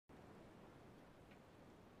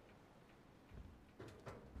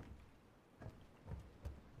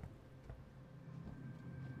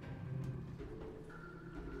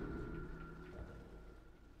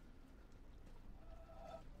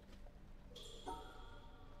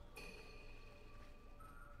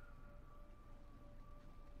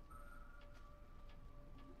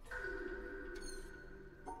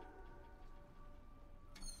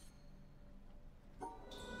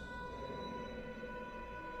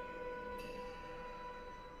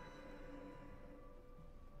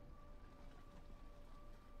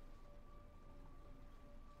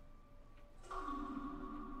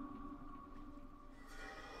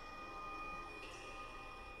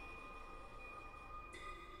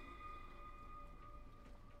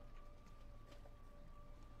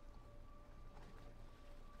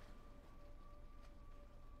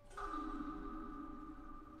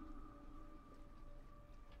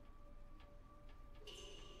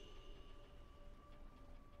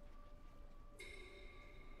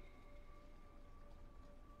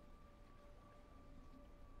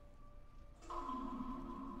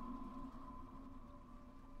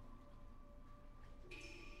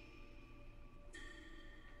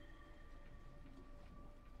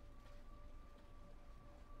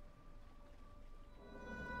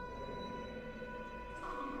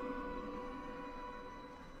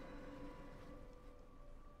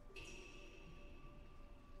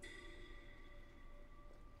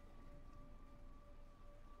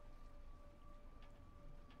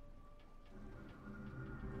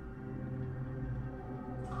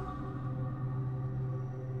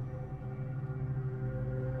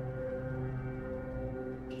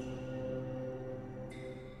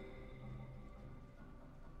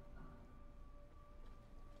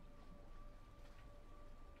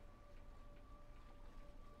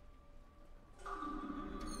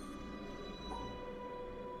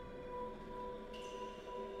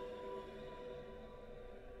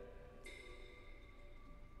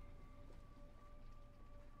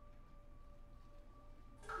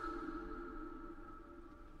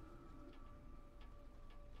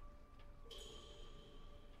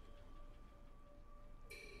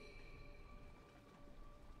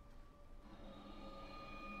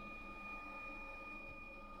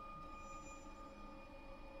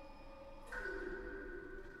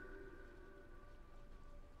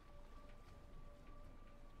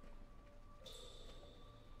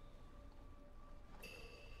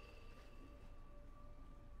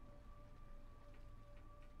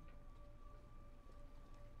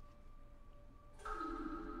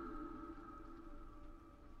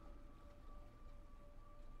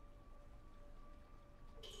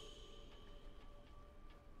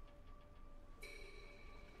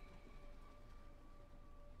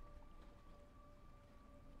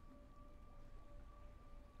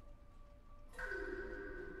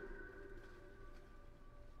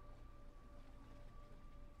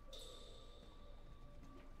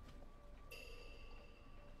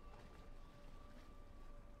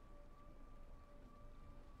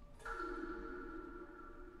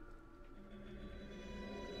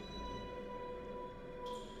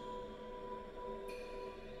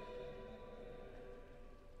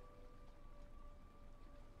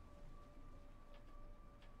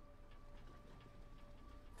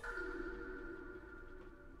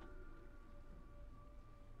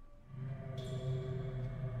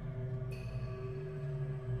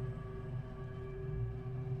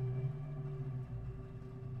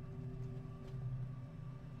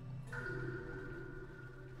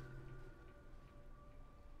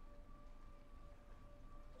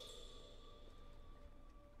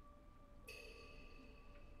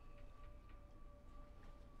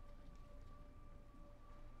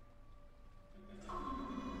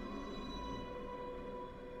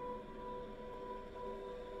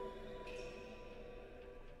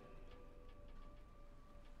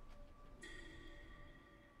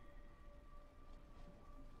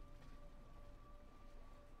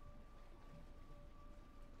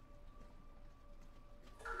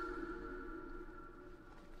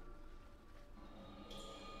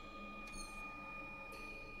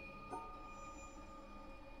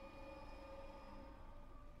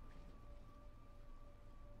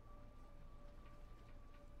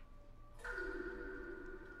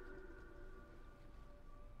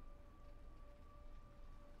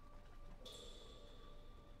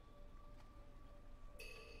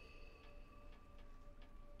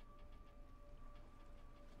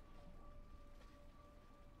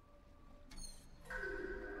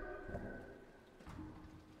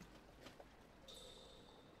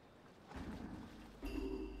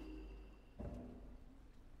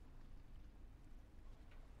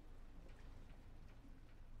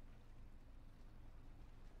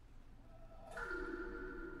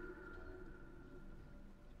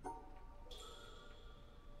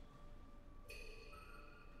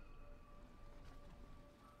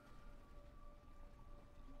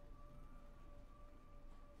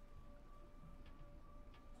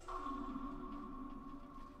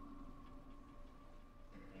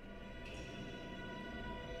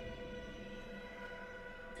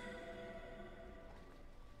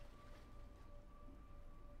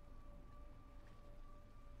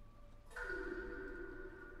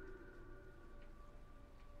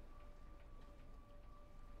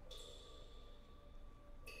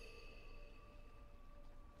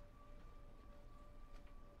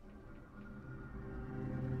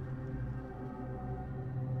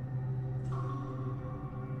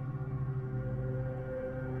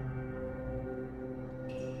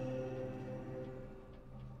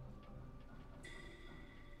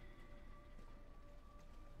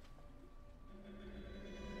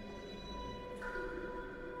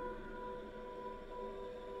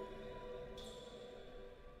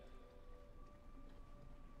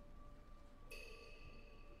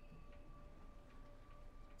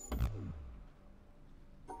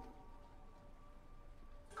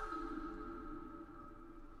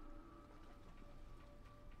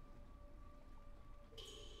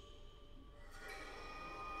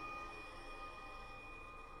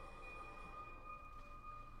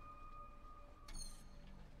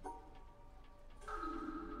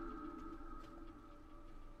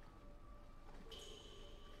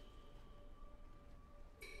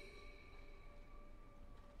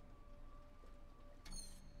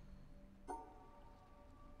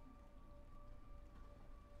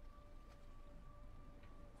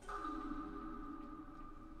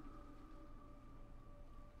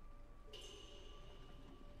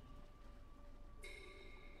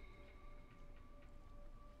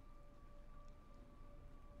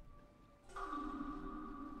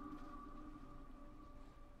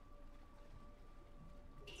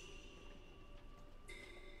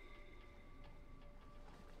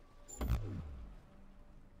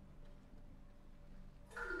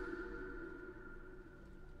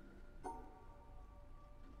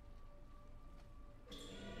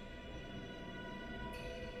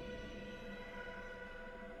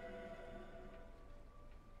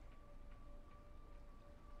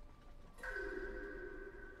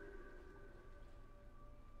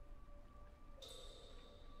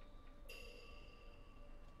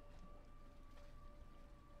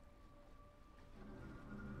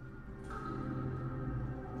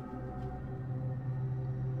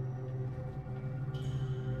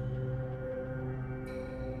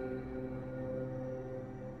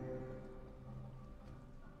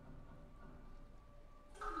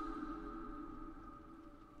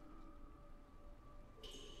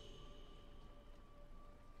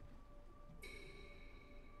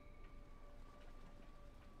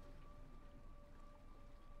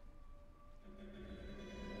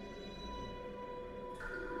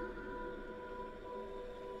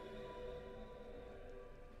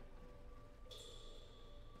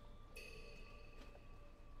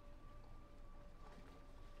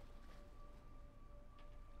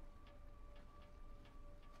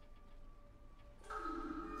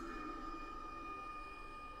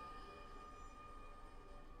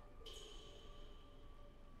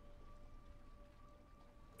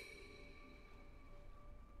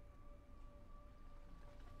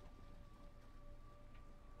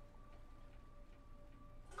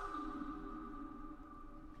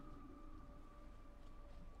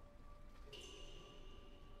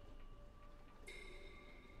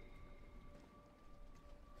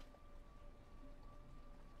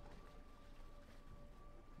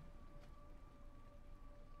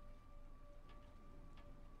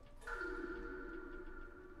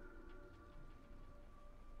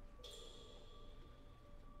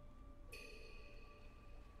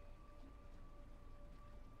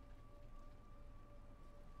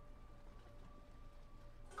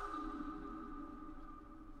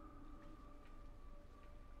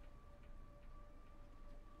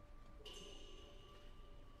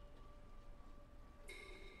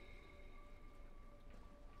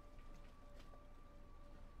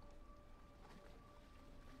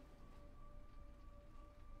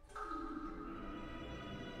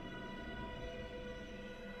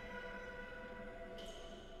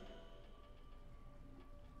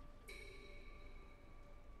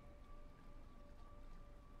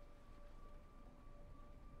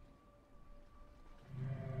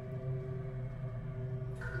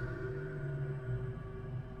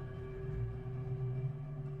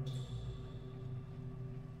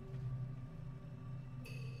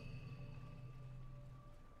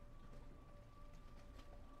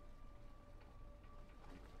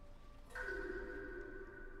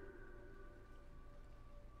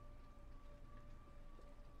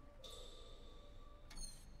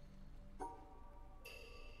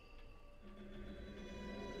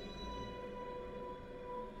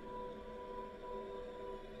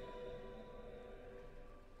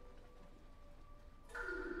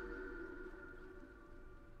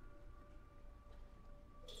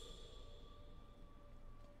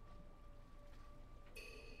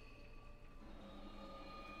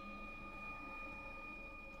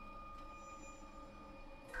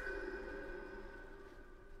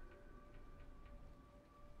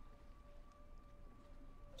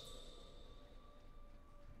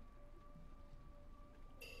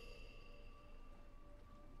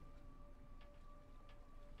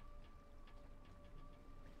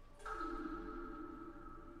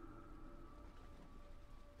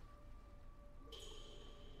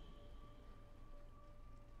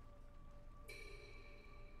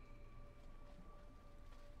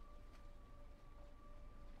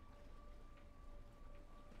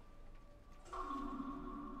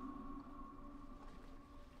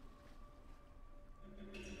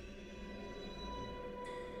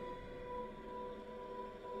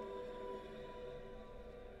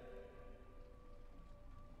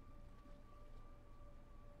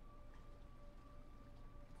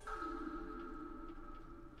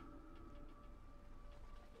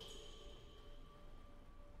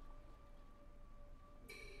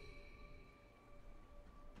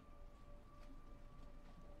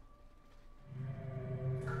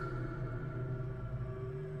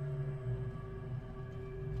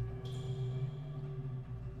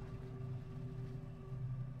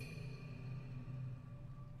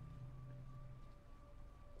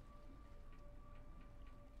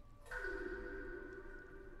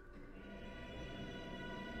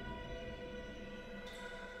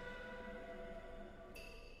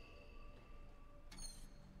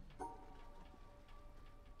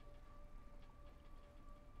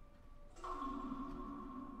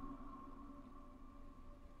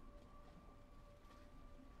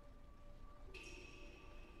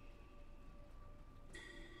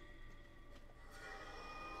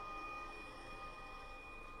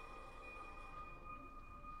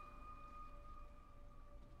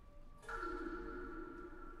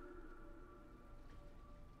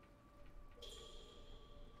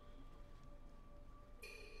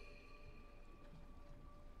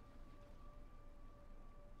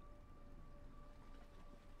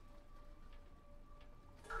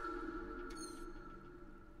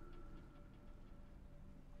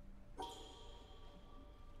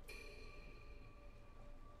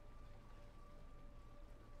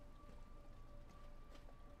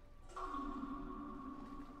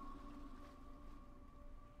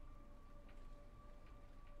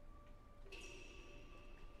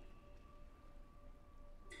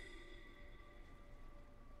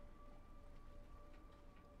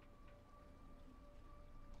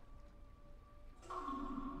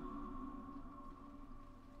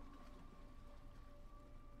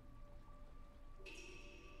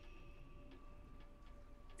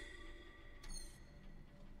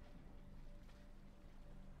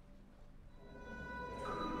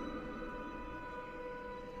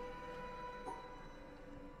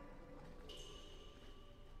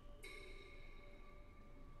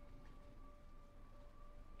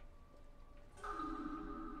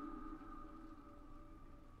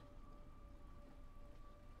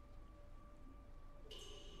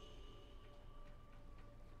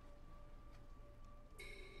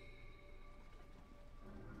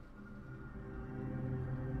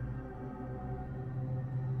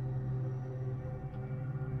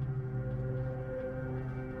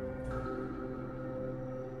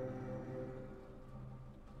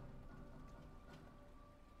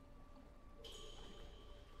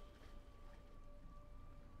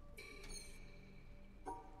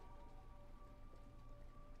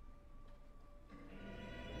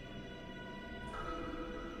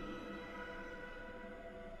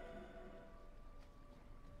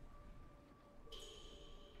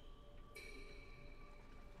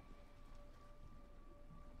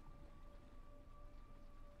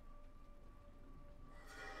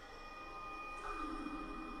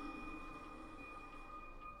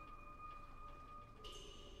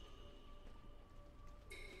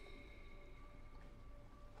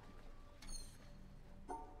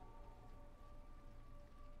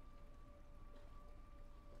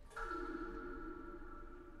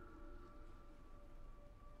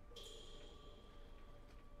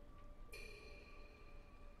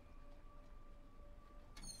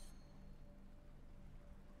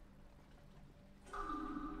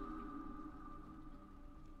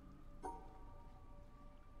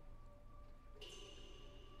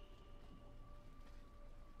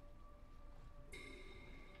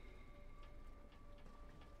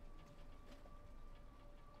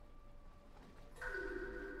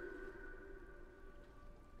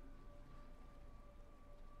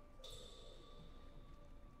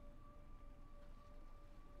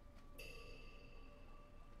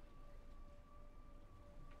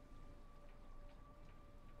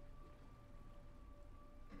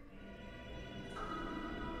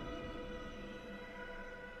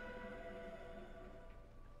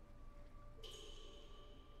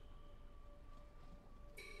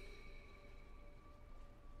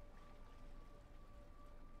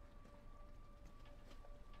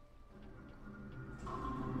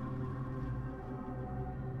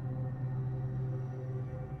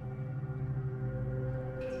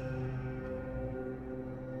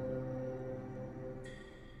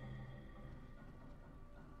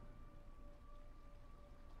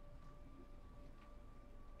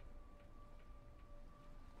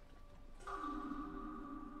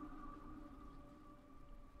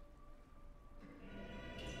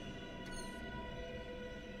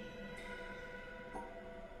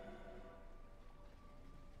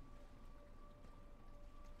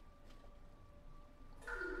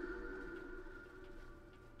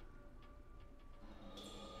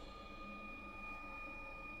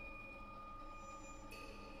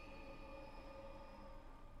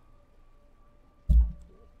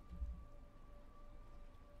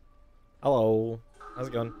Hello. How's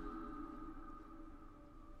it going?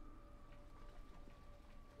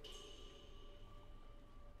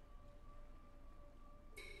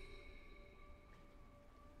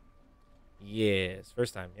 Yes,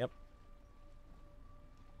 first time. Yep.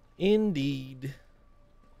 Indeed.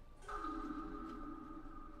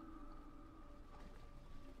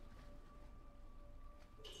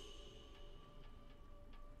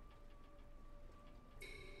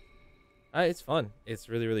 It's fun. It's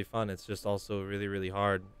really, really fun. It's just also really, really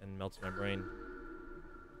hard and melts my brain.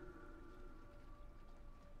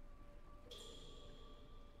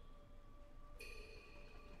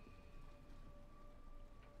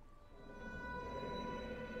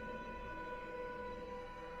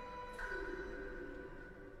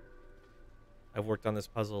 I've worked on this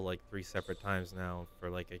puzzle like 3 separate times now for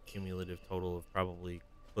like a cumulative total of probably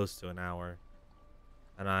close to an hour.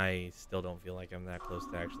 And I still don't feel like I'm that close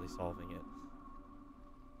to actually solving it.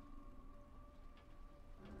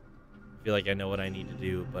 I feel like I know what I need to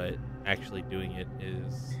do, but actually doing it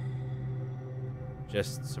is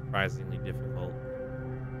just surprisingly difficult.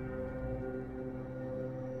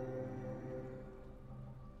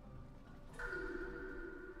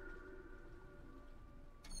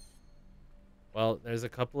 Well, there's a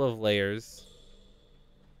couple of layers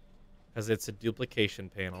because it's a duplication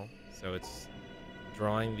panel. So it's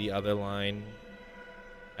drawing the other line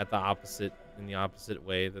at the opposite in the opposite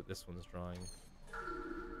way that this one's drawing.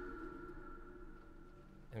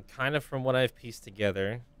 And kind of from what I've pieced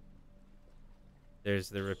together, there's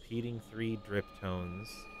the repeating three drip tones.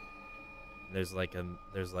 There's like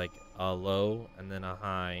a low and then a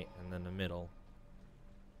high and then a middle.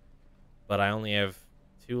 But I only have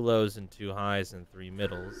two lows and two highs and three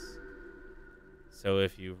middles. So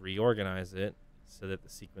if you reorganize it so that the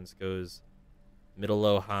sequence goes middle,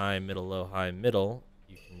 low, high, middle, low, high, middle,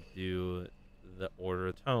 you can do the order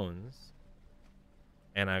of tones.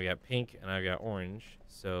 And I've got pink and I've got orange,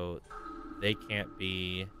 so they can't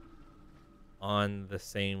be on the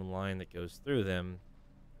same line that goes through them.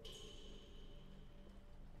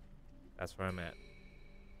 That's where I'm at.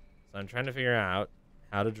 So I'm trying to figure out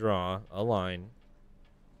how to draw a line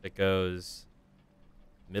that goes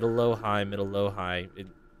middle, low, high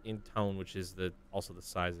in tone, which is the also the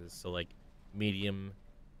sizes. So like medium,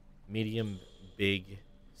 medium, big,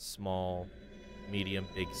 small, medium,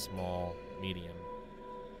 big, small, medium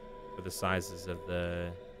for the sizes of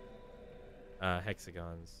the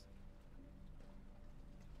hexagons.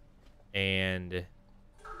 And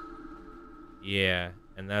yeah,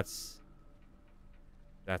 and that's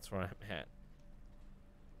where I'm at.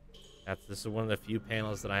 This is one of the few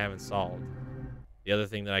panels that I haven't solved. The other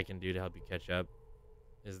thing that I can do to help you catch up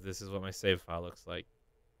is this is what my save file looks like.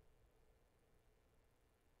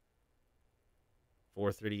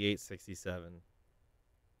 43867.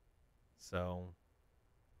 So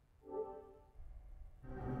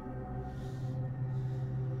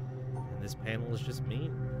and this panel is just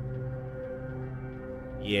mean.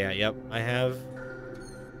 Yeah, yep. I have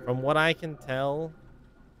from what I can tell,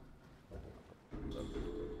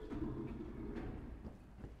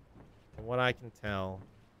 from what I can tell,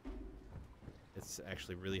 it's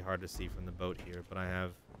actually really hard to see from the boat here, but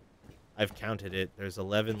I've counted it. There's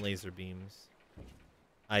 11 laser beams.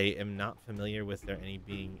 I am not familiar with there any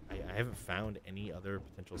being. I haven't found any other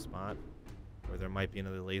potential spot where there might be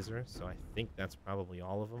another laser, so I think that's probably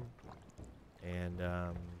all of them. And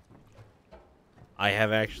I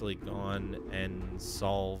have actually gone and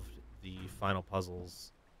solved the final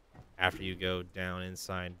puzzles after you go down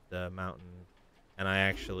inside the mountain, and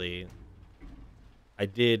I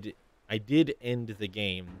did I did end the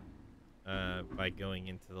game by going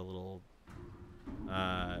into the little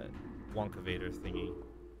uh, Wonkavator thingy,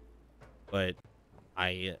 but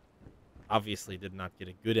I obviously did not get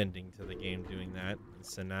a good ending to the game doing that. And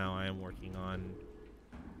so now I am working on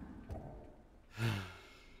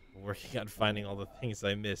working on finding all the things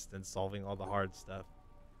I missed and solving all the hard stuff.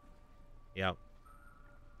 Yep.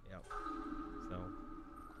 Yep.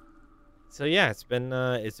 So yeah, it's been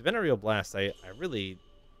a real blast. I really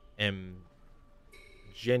am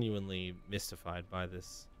genuinely mystified by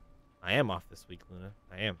this. I am off this week, Luna.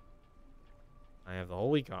 I am. I have the whole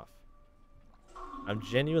week off. I'm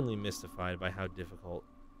genuinely mystified by how difficult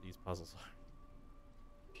these puzzles are.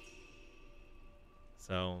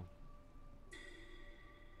 So,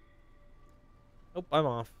 oh, I'm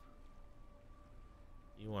off.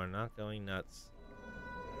 You are not going nuts.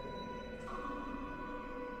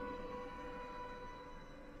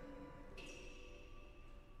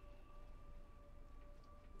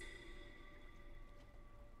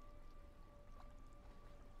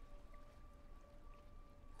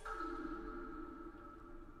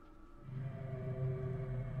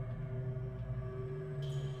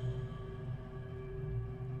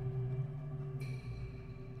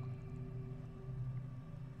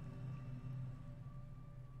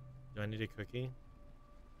 Do I need a cookie?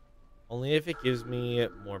 Only if it gives me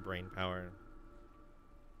more brain power.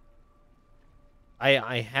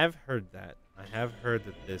 I have heard that. I have heard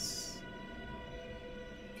that this.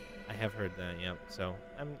 I have heard that. Yep. So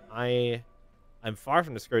I'm far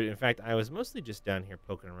from discouraged. In fact, I was mostly just down here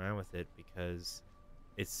poking around with it because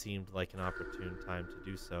it seemed like an opportune time to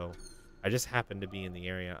do so. I just happened to be in the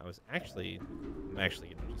area. I'm actually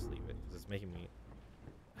gonna just leave it because it's making me.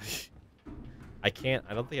 I can't.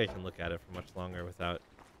 I don't think I can look at it for much longer without.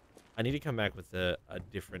 I need to come back with a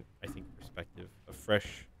different, I think, perspective,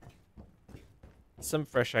 some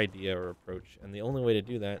fresh idea or approach, and the only way to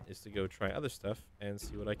do that is to go try other stuff and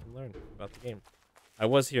see what I can learn about the game. I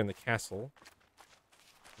was here in the castle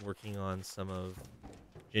working on some of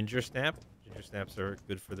ginger snap. Ginger snaps are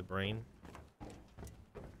good for the brain.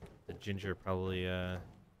 The ginger probably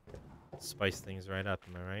spice things right up,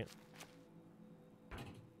 am I right?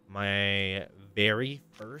 My very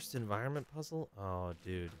first environment puzzle? Oh,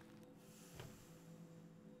 dude.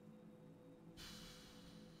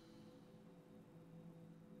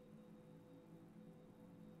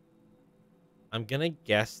 I'm gonna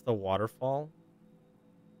guess the waterfall.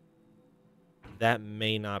 That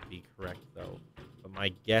may not be correct, though. But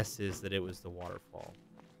my guess is that it was the waterfall.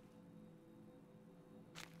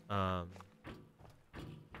 Um...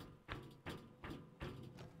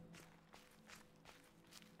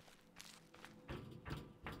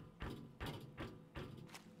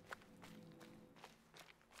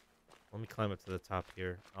 Let me climb up to the top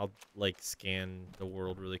here. I'll, like, scan the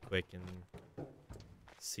world really quick and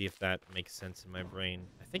see if that makes sense in my brain.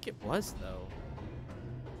 I think it was, though.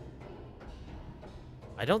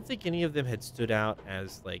 I don't think any of them had stood out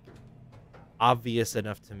as, like, obvious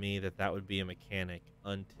enough to me that that would be a mechanic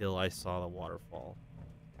until I saw the waterfall.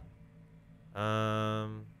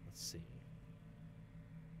 Let's see.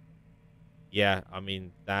 Yeah, I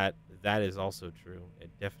mean, that is also true. It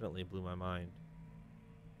definitely blew my mind.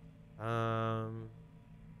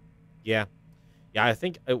 Yeah. Yeah, I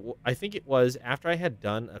think it was after I had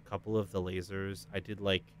done a couple of the lasers. I did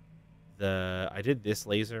I did this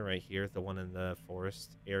laser right here, the one in the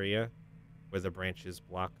forest area where the branches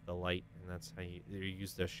block the light, and that's how you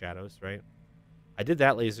use the shadows, right? I did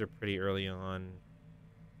that laser pretty early on,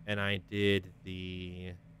 and I did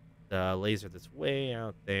the laser that's way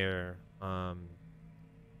out there,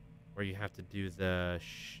 where you have to do you have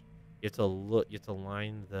to you have to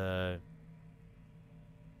line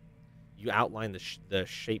you outline the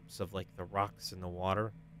shapes of like the rocks in the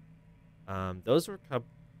water. Those were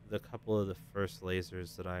the couple of the first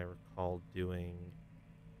lasers that I recall doing,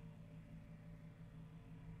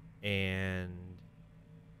 and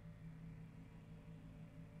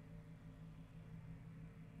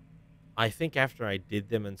I think after I did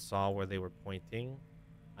them and saw where they were pointing,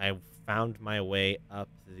 I found my way up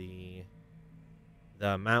the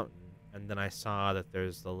mountain, and then I saw that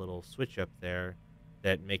there's the little switch up there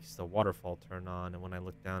that makes the waterfall turn on, and when I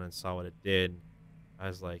looked down and saw what it did, I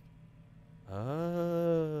was like,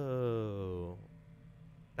 oh,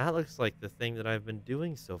 that looks like the thing that I've been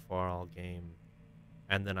doing so far all game.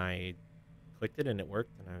 And then I clicked it and it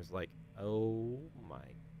worked, and I was like, oh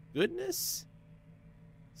my goodness.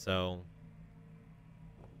 So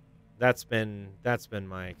that's been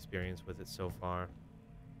my experience with it so far.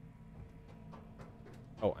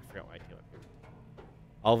 Oh, I forgot why I came up here.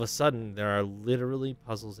 All of a sudden, there are literally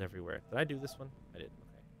puzzles everywhere. Did I do this one? I did.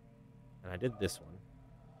 Okay. And I did this one.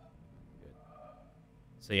 Good.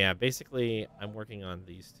 So yeah, basically, I'm working on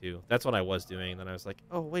these two. That's what I was doing. And then I was like,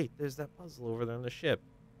 oh, wait, there's that puzzle over there on the ship.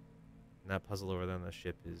 And that puzzle over there on the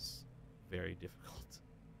ship is very difficult.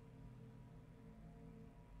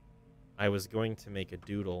 I was going to make a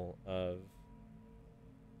doodle of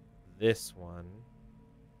this one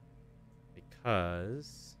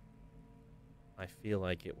because I feel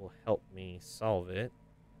like it will help me solve it.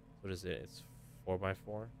 What is it? It's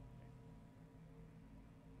 4x4.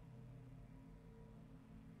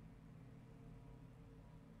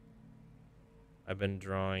 I've been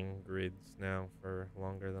drawing grids now for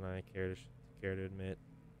longer than I care to admit.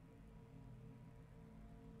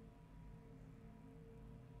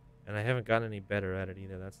 And I haven't gotten any better at it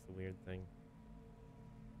either. That's the weird thing.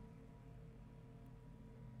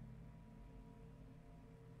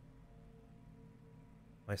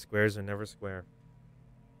 My squares are never square.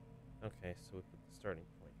 Okay, so we put the starting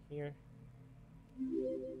point here.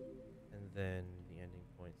 And then the ending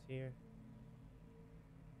point's here.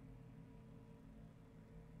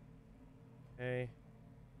 Okay.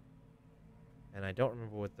 And I don't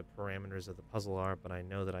remember what the parameters of the puzzle are, but I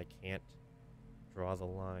know that I can't draw the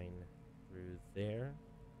line through there.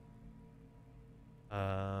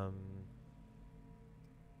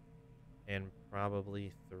 And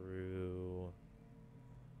probably through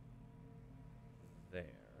there.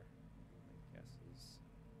 My guess is.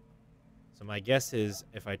 So my guess is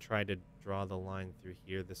if I try to draw the line through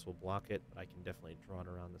here, this will block it, but I can definitely draw it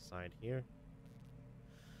around the side here.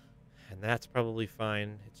 And that's probably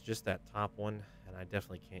fine. It's just that top one, and I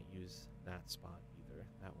definitely can't use that spot either.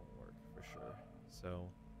 That won't work for sure. So,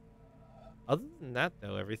 other than that,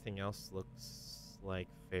 though, everything else looks like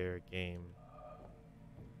fair game.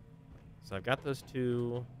 So I've got those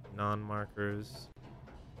two non-markers,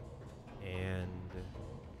 and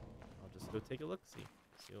I'll just go take a look-see,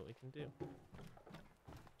 see what we can do.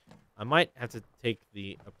 I might have to take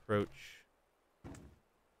the approach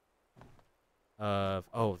of...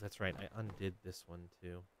 Oh, that's right. I undid this one,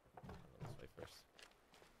 too. I'll go this way first.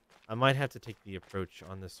 I might have to take the approach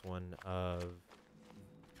on this one of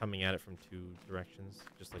coming at it from two directions,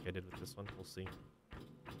 just like I did with this one. We'll see.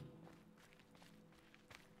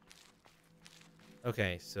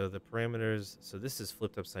 Okay, so the parameters... So this is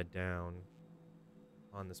flipped upside down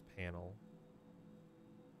on this panel.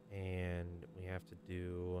 And we have to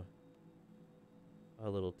do a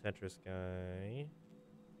little Tetris guy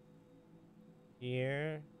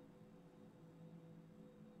here.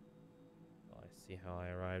 Well, I see how I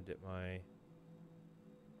arrived at my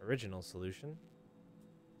original solution.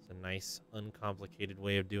 It's a nice, uncomplicated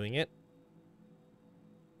way of doing it.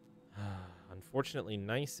 Unfortunately,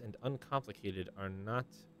 nice and uncomplicated are not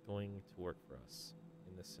going to work for us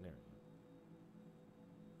in this scenario.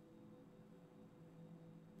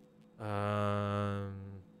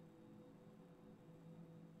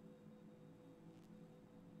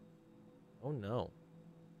 Oh no.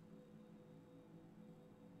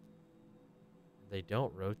 They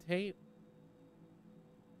don't rotate?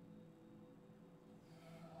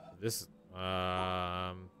 This,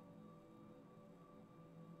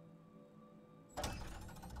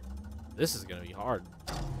 this is gonna be hard.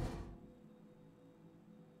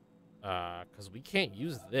 Because we can't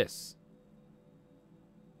use this.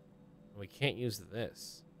 We can't use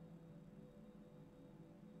this.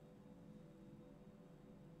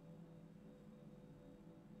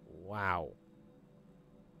 Wow.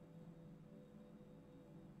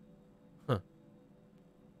 Huh.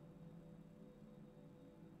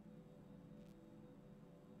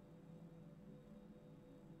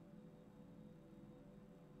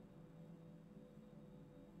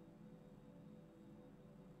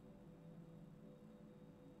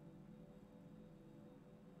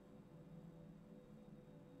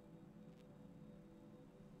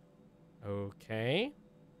 Okay.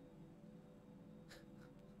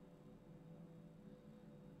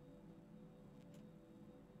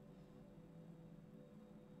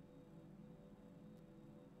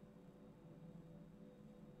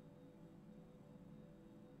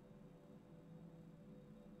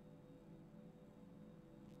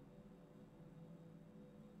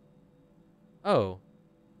 Oh.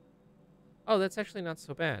 Oh, that's actually not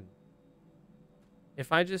so bad.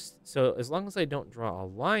 If I just... So, as long as I don't draw a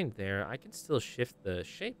line there, I can still shift the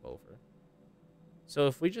shape over. So,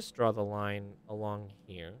 if we just draw the line along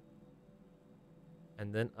here,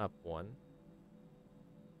 and then up one.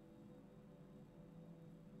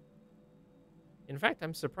 In fact,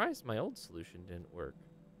 I'm surprised my old solution didn't work.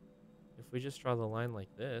 If we just draw the line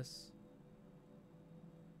like this,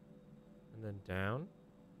 and then down,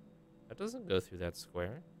 that doesn't go through that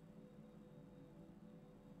square.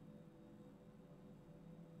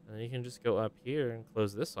 And then you can just go up here and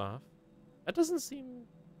close this off. That doesn't seem...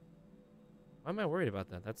 Why am I worried about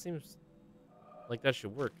that? That seems like that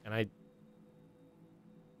should work. And I...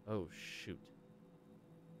 Oh, shoot.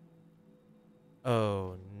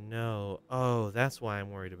 Oh, no. Oh, that's why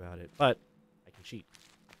I'm worried about it. But I can cheat.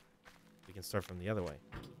 We can start from the other way.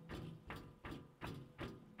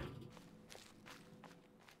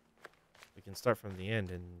 We can start from the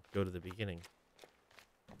end and go to the beginning.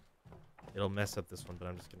 It'll mess up this one, but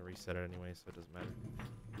I'm just going to reset it anyway, so it doesn't matter.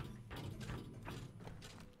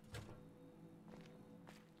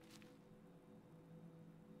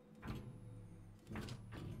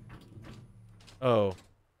 Oh.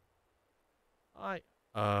 I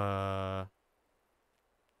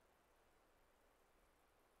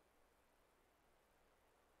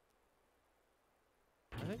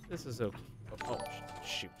think this is okay. Oh,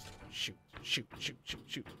 shoot. Shoot. Shoot. Shoot. Shoot.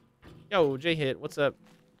 Shoot. Yo, J-Hit, what's up?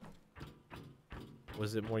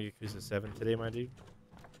 Was it more Yakuza 7 today, my dude?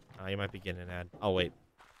 You might be getting an ad. I'll wait.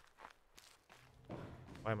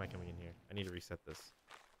 Why am I coming in here? I need to reset this.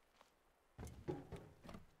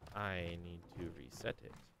 I need to reset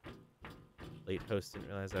it. Late host didn't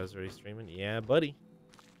realize I was already streaming. Yeah, buddy.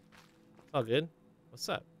 It's all good. What's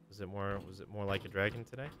up? Was it more like a dragon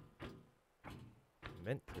today?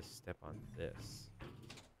 meant to step on this.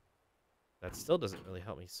 That still doesn't really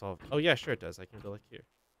help me solve. Oh, yeah, sure it does. I can go like here.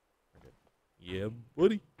 Okay. Yeah,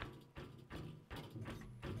 buddy.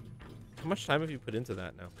 How much time have you put into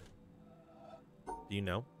that now? Do you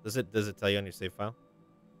know? Does it tell you on your save file?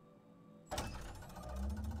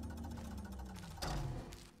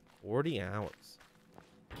 40 hours.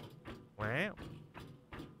 Wow.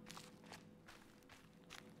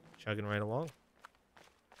 Chugging right along.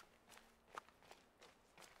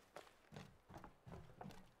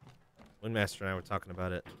 Windmaster and I were talking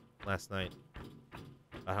about it last night.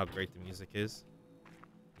 About how great the music is.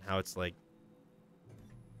 And how it's like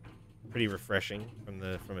pretty refreshing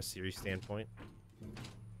from a series standpoint.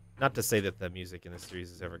 Not to say that the music in the series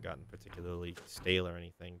has ever gotten particularly stale or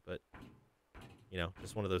anything, but you know,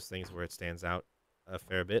 just one of those things where it stands out a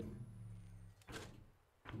fair bit.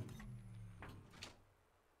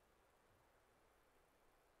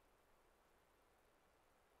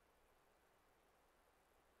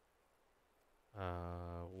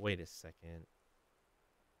 Wait a second.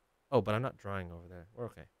 Oh, but I'm not drawing over there. We're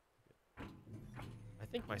okay. Good. I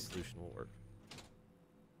think my solution will work.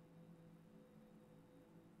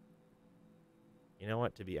 You know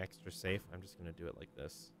what? To be extra safe, I'm just going to do it like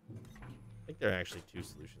this. I think there are actually two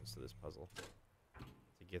solutions to this puzzle.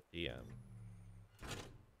 To get the,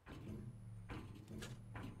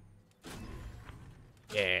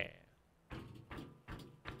 Yeah.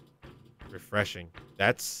 Refreshing.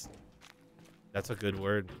 That's a good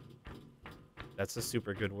word. That's a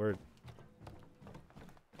super good word.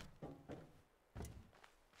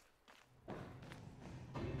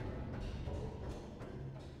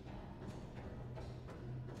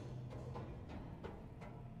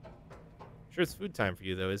 Sure, it's food time for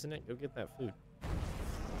you, though, isn't it? Go get that food.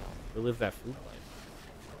 Go live that food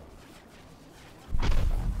life.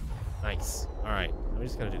 Nice. All right. I'm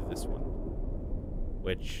just going to do this one.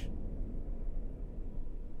 Which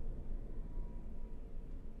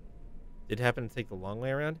did happen to take the long way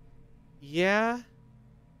around? Yeah.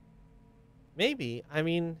 Maybe. I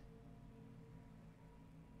mean,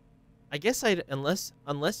 I guess unless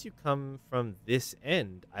you come from this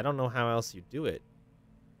end, I don't know how else you do it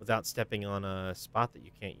without stepping on a spot that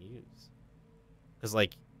you can't use. Cuz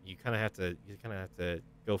like you kind of have to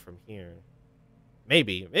go from here.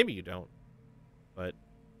 Maybe you don't. But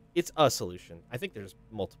it's a solution. I think there's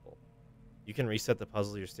multiple. You can reset the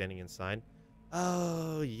puzzle you're standing inside.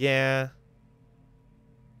 Oh, yeah.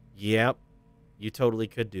 Yep. You totally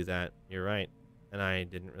could do that. You're right. And I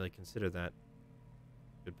didn't really consider that.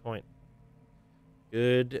 Good point.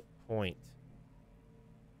 Good point.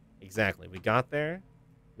 Exactly. We got there.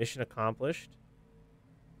 Mission accomplished.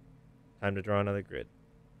 Time to draw another grid.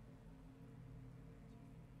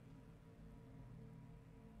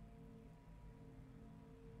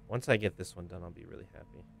 Once I get this one done, I'll be really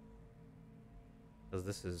happy. Because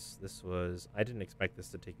I didn't expect this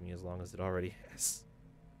to take me as long as it already has.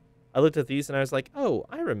 I looked at these and I was like, oh,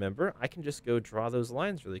 I remember. I can just go draw those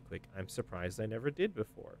lines really quick. I'm surprised I never did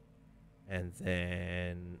before. And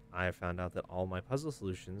then I found out that all my puzzle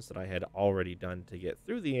solutions that I had already done to get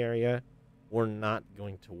through the area were not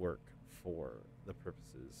going to work for the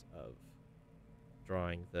purposes of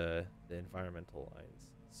drawing the environmental lines.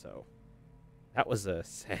 So that was a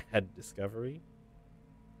sad discovery.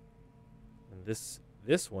 And this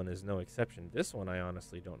one is no exception. This one I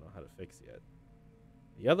honestly don't know how to fix yet.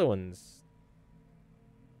 The other ones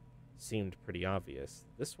seemed pretty obvious.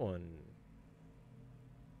 This one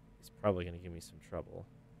is probably going to give me some trouble.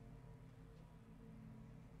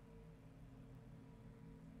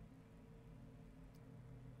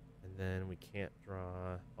 And then we can't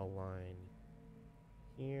draw a line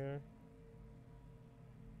here.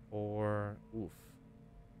 Or, oof.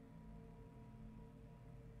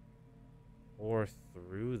 Or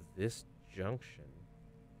through this junction.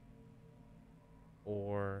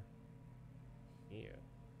 Or here.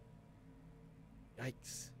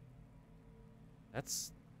 Yikes.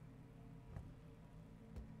 That's...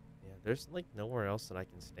 Yeah, there's like nowhere else that I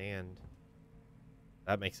can stand.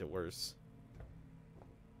 That makes it worse.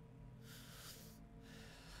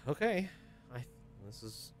 Okay. This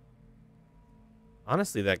is...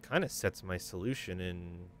 Honestly, that kind of sets my solution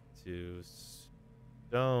into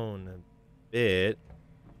stone a bit.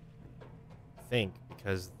 I think,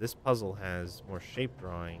 because this puzzle has more shape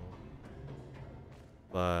drawing.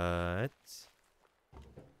 But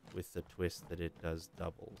with the twist that it does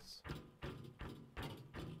doubles.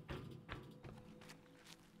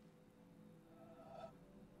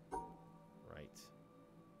 Right.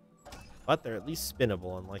 But they're at least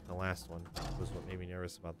spinnable, unlike the last one. That was what made me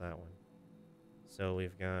nervous about that one. So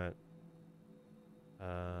we've got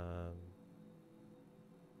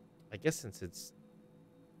I guess since it's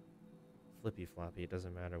flippy floppy, it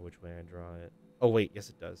doesn't matter which way I draw it. Oh wait, yes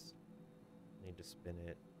it does. I need to spin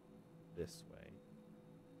it this way,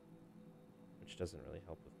 which doesn't really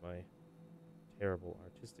help with my terrible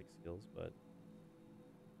artistic skills, but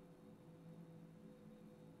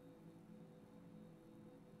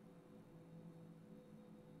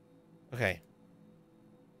okay.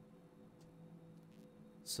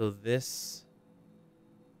 So this,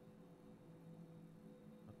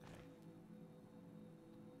 okay.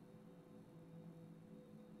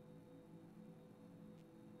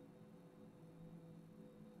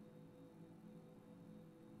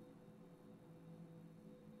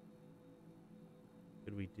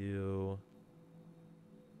 Could we do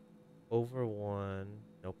over one?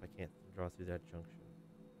 Nope, I can't draw through that junction.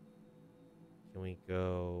 Can we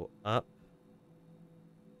go up,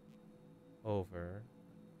 over,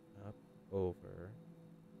 up, over,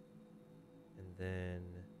 and then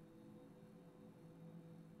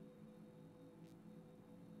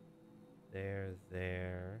there,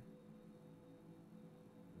 there,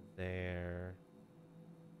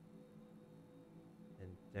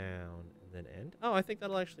 and down, and then end? Oh, I think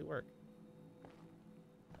that'll actually work.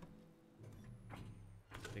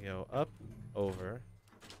 To go up, over,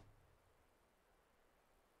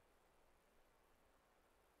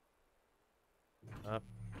 up,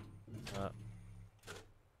 up.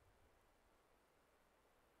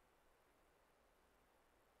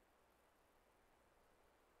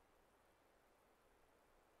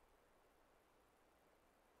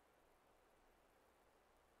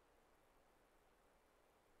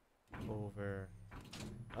 Over,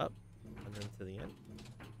 up, and then to the end.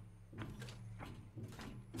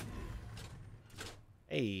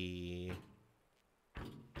 Hey.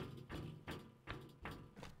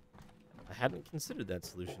 I hadn't considered that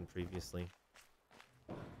solution previously.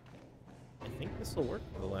 I think this will work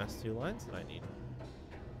for the last two lines that I need.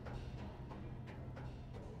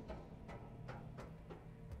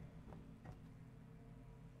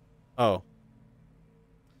 Oh.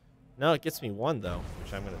 No, it gets me one, though,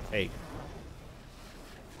 which I'm going to take.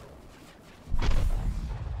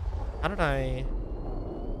 How did I...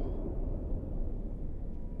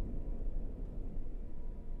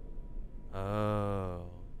 Oh.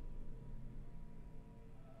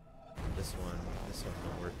 This one's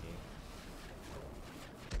not working.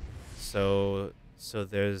 So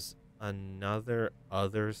there's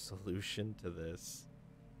other solution to this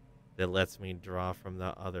that lets me draw from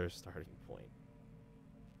the other starting point.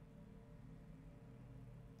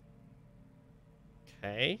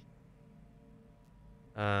 Okay.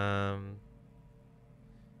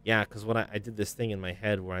 Yeah, because when I did this thing in my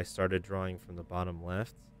head where I started drawing from the bottom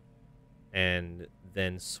left and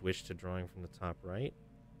then switched to drawing from the top right.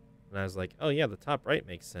 And I was like, oh yeah, the top right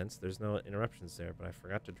makes sense. There's no interruptions there, but I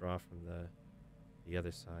forgot to draw from the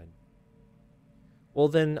other side. Well,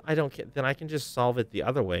 then I don't care. Then I can just solve it the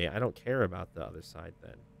other way. I don't care about the other side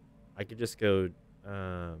then. I could just go,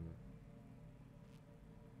 I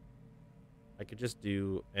could just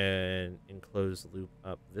do an enclosed loop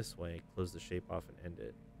up this way, close the shape off and end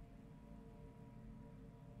it.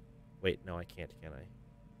 Wait, no, I can't, can I?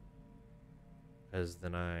 Because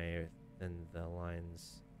then the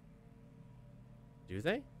lines, do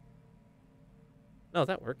they? No,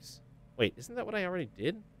 that works. Wait, isn't that what I already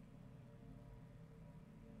did?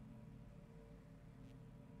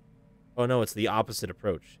 Oh no, it's the opposite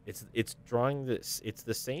approach. It's drawing this. It's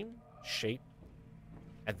the same shape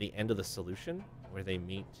at the end of the solution where they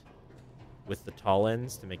meet with the tall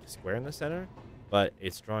ends to make a square in the center, but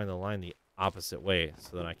it's drawing the line the opposite way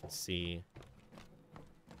so that I can see,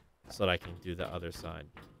 so that I can do the other side.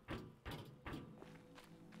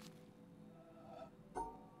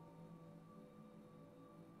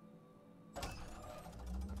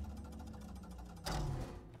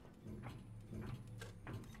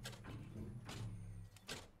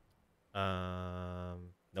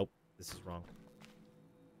 Nope, this is wrong.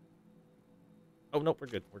 Oh, nope, we're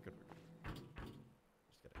good. We're good. We're good.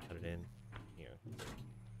 Just gotta cut it in here.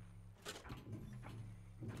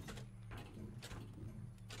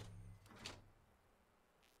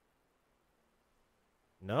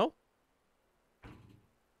 No?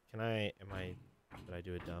 Did I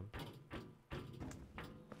do it dumb?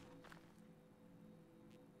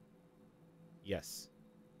 Yes.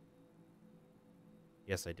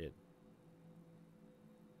 Yes, I did.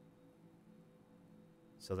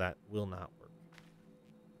 So that will not work.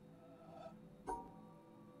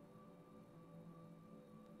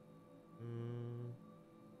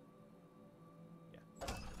 Yeah.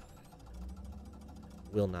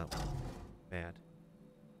 Will not work. Bad.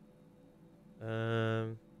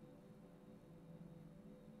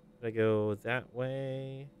 Should I go that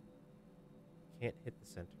way? Can't hit the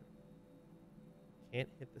center. Can't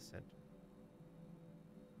hit the center.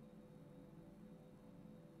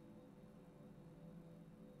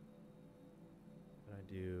 What I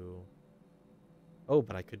do? Oh,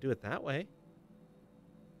 but I could do it that way.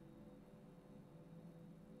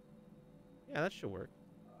 Yeah, that should work.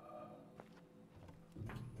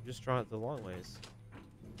 Just draw it the long ways.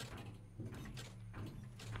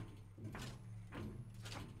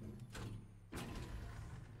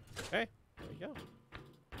 Okay, there we go.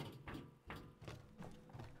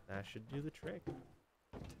 That should do the trick.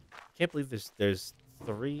 Can't believe there's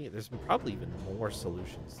three. There's probably even more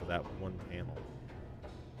solutions to that one panel.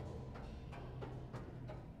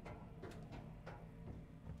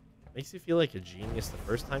 Makes you feel like a genius the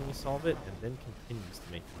first time you solve it, and then continues to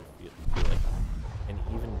make you feel like an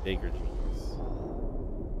even bigger genius.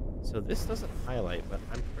 So this doesn't highlight, but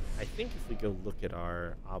I think if we go look at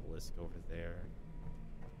our obelisk over there,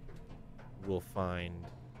 we'll find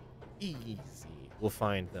easy. We'll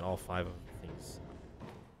find that all 5 of the things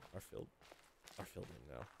are filled in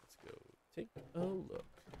now. Let's go take a look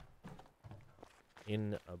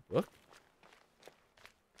in a book.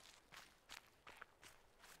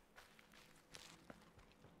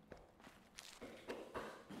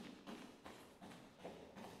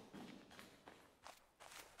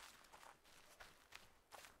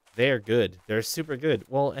 They're good. They're super good.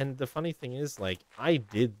 Well, and the funny thing is, like, I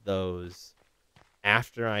did those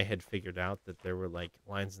after I had figured out that there were, like,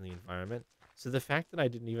 lines in the environment. So the fact that I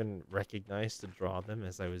didn't even recognize to draw them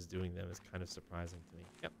as I was doing them is kind of surprising to me.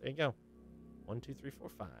 Yep, there you go. 1, 2, 3, 4,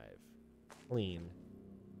 5. Clean.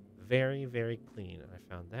 Very, very clean. And I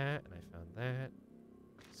found that, and I found that.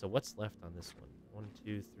 So what's left on this one? 1,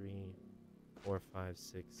 2, 3, 4, 5,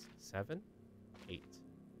 6, 7, 8.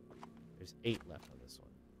 There's 8 left on this one.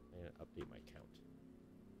 I'm going to update my count.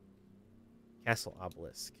 Castle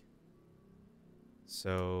Obelisk.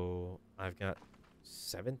 So I've got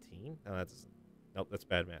 17. No, that doesn't. Nope, that's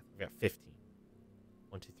bad math. I've got 15.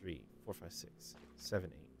 1, 2, 3, 4, 5, 6,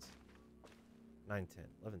 7, 8, 9, 10,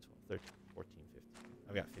 11, 12, 13, 14, 15.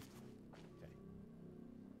 I've got 15.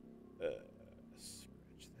 Okay.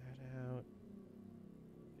 Scratch that out.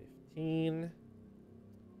 15.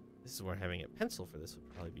 This is where having a pencil for this would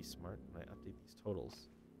probably be smart when I update these totals.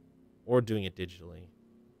 Or doing it digitally.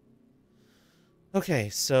 Okay,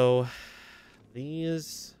 so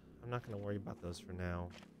these, I'm not going to worry about those for now.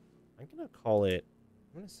 I'm going to call it,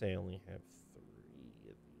 I'm going to say I only have 3 of these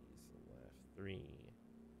left. 3.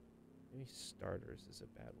 Maybe starters is a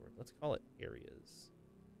bad word. Let's call it areas.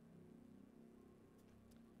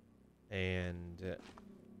 And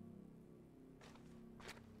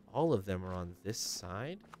all of them are on this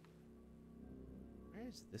side. Where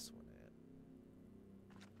is this one at?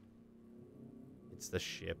 It's the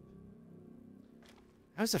ship.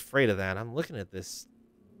 I was afraid of that. I'm looking at this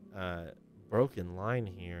broken line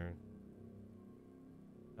here.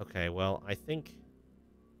 Okay, well, I think...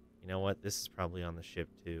 You know what? This is probably on the ship,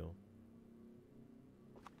 too.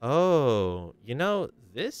 Oh, you know,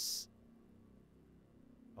 this...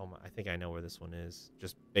 Oh, my, I think I know where this one is,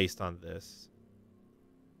 just based on this.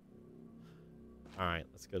 Alright,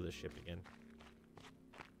 let's go to the ship again.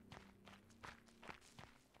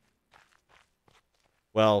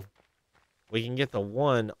 Well, we can get the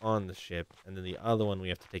one on the ship, and then the other one we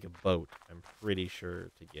have to take a boat, I'm pretty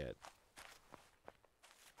sure, to get.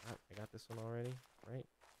 Oh, I got this one already, right?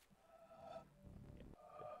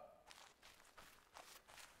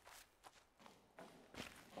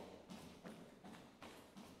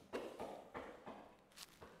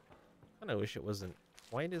 I kind of wish it wasn't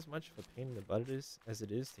quite as much of a pain in the butt as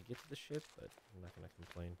it is to get to the ship, but I'm not going to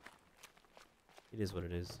complain. It is what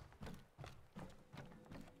it is.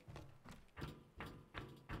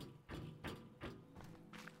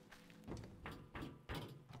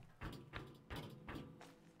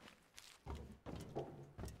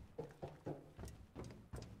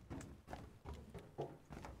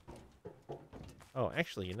 Oh,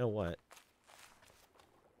 actually, you know what?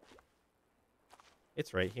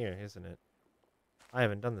 It's right here, isn't it? I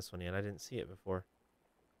haven't done this one yet. I didn't see it before.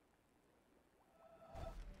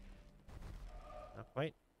 Not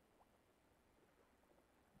quite.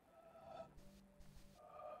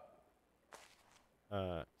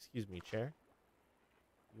 Excuse me, chair.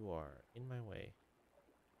 You are in my way.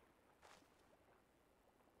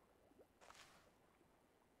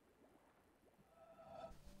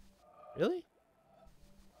 Really?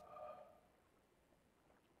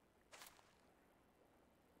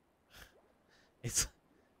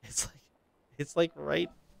 It's like right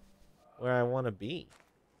where I want to be.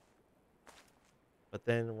 But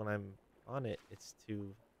then when I'm on it, it's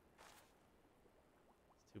too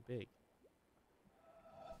too big.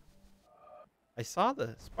 I saw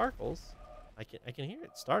the sparkles. I can hear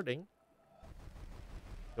it starting.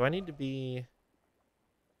 Do I need to be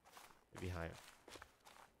maybe higher?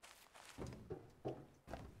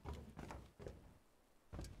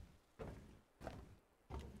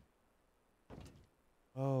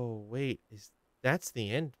 Oh, wait, that's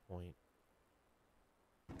the end point.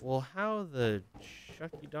 Well, how the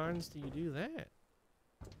shucky darns do you do that?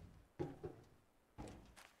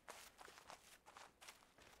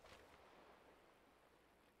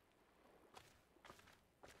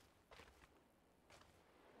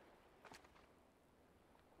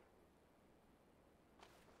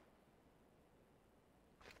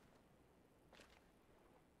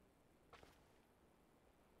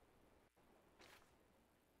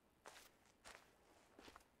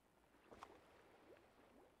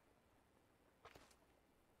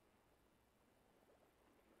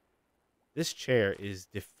 This chair is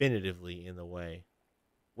definitively in the way.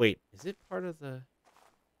 Wait, is it part of the...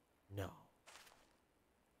 No.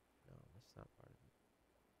 No, that's not part of it.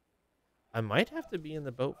 I might have to be in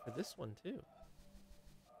the boat for this one, too.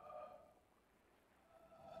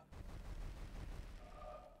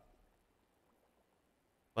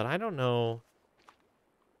 But I don't know...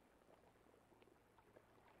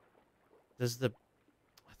 Does the...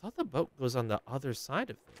 I thought the boat goes on the other side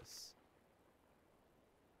of this.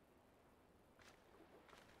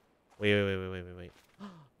 Wait.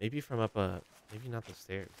 Maybe from up a... Maybe not the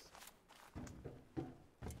stairs.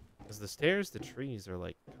 Because the stairs, the trees are,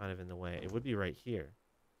 like, kind of in the way. It would be right here.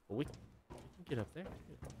 But we can get up there,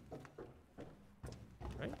 too.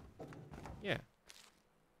 Right? Yeah.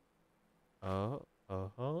 Oh,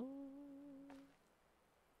 uh-huh.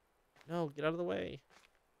 No, get out of the way.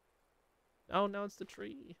 Oh, now it's the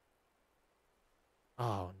tree.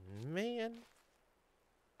 Oh, man.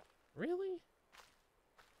 Really?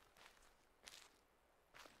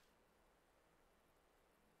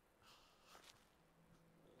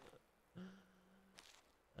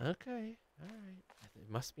 Okay, alright. It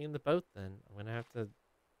must be in the boat, then. I'm gonna have to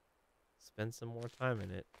spend some more time in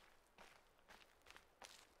it.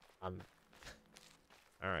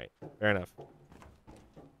 Alright, fair enough.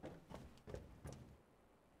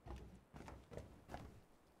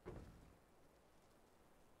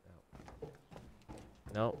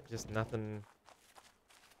 No, just nothing.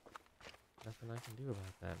 Nothing I can do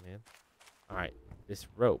about that, man. Alright, this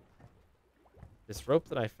rope. This rope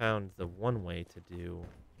that I found the one way to do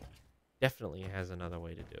definitely has another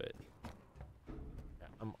way to do it. Yeah,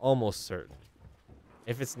 I'm almost certain.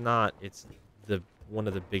 If it's not, it's one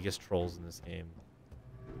of the biggest trolls in this game.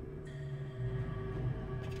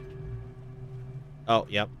 Oh,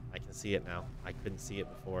 yep. I can see it now. I couldn't see it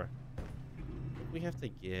before. I think we have to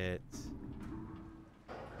get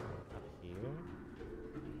up here.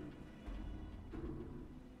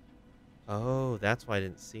 Oh, that's why I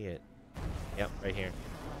didn't see it. Yep, right here.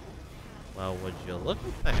 Well, would you look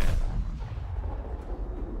at that?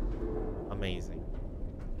 Amazing.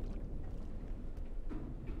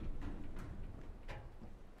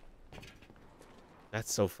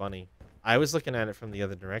 That's so funny. I was looking at it from the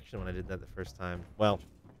other direction when I did that the first time. Well,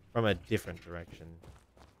 from a different direction.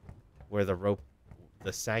 Where the rope,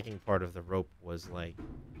 the sagging part of the rope was like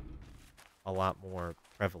a lot more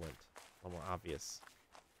prevalent, a lot more obvious.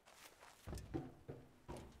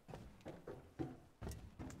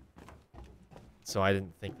 So I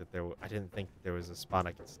didn't think that there was a spot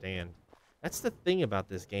I could stand. That's the thing about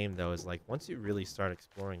this game, though, is like once you really start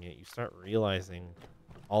exploring it, you start realizing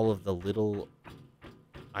all of the little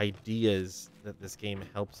ideas that this game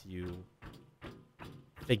helps you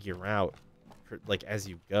figure out, like as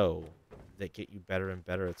you go, that get you better and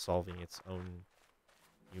better at solving its own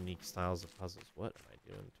unique styles of puzzles. What am I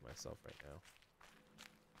doing to myself right now?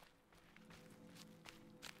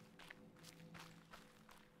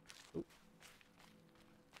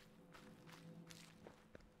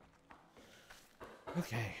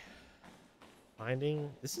 Okay.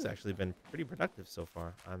 This has actually been pretty productive so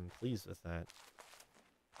far. I'm pleased with that.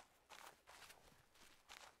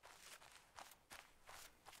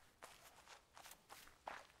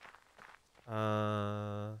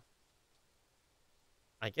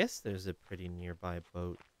 I guess there's a pretty nearby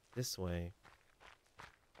boat this way.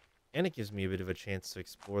 And it gives me a bit of a chance to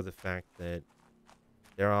explore the fact that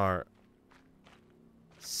there are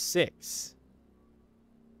 6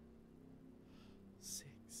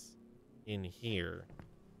 in here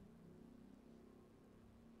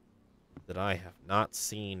that I have not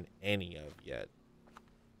seen any of yet.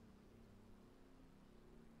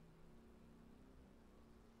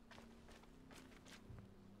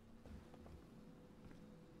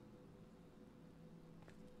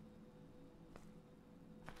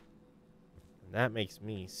 And that makes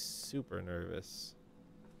me super nervous.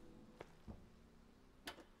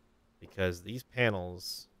 Because these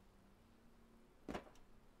panels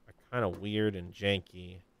are kind of weird and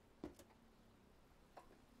janky.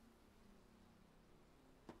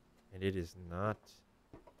 And it is not...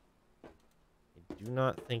 I do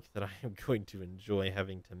not think that I am going to enjoy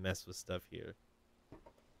having to mess with stuff here.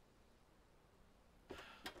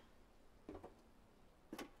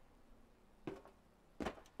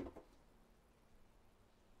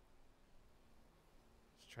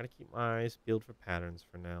 Just trying to keep my eyes peeled for patterns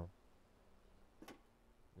for now.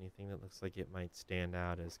 Anything that looks like it might stand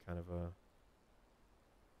out as kind of a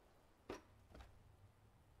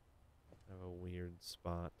weird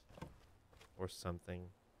spot or something.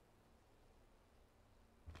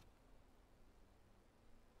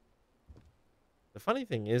 The funny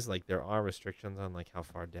thing is, like, there are restrictions on, like, how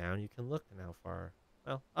far down you can look and how far,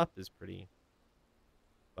 well, up is pretty.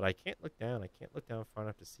 But I can't look down. I can't look down far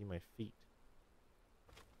enough to see my feet.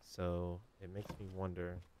 So it makes me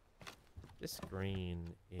wonder. This green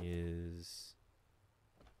is...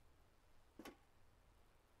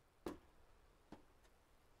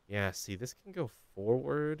 Yeah, see, this can go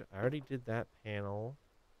forward. I already did that panel.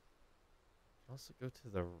 It can also go to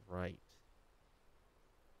the right.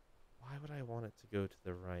 Why would I want it to go to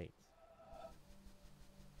the right?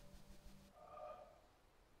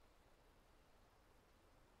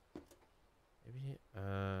 Maybe,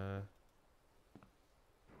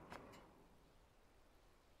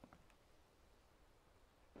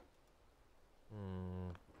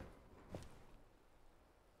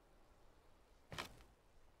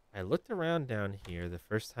 I looked around down here the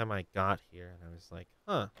first time I got here, and I was like,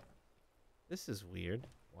 huh, this is weird.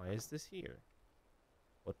 Why is this here?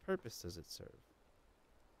 What purpose does it serve?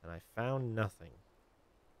 And I found nothing.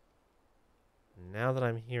 And now that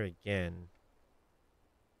I'm here again,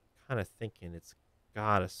 kind of thinking it's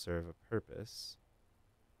gotta serve a purpose.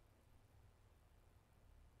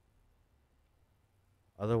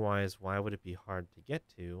 Otherwise, why would it be hard to get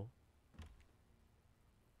to?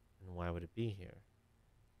 And why would it be here?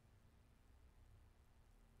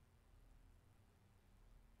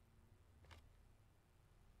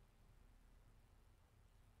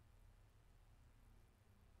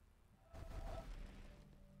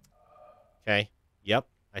 Okay. Yep,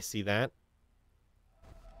 I see that.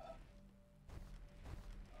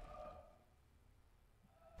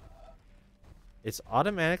 It's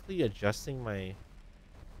automatically adjusting my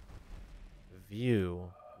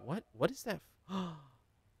view. What is that?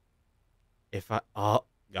 If I... Oh,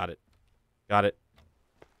 got it. Got it.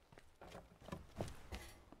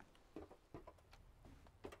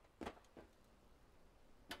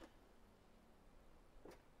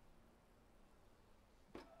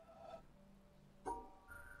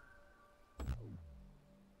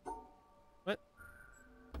 What?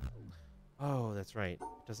 Oh, that's right.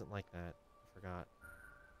 It doesn't like that. I forgot.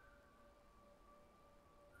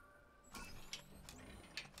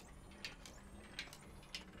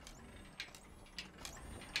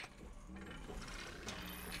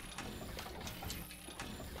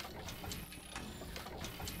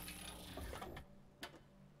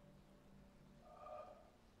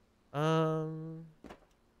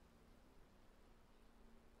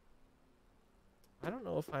 I don't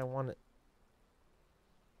know if I want it...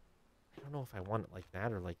 I don't know if I want it like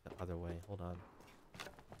that or like the other way. Hold on.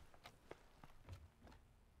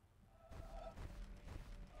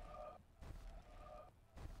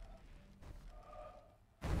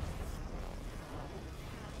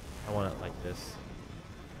 I want it like this.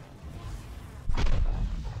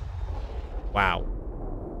 Wow.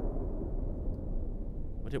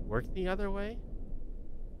 Would it work the other way?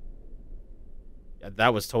 Yeah,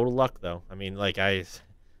 that was total luck, though. I mean, like,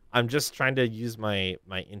 I'm just trying to use my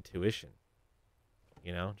intuition.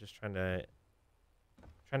 You know, just trying to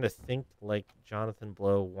think like Jonathan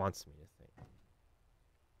Blow wants me to think.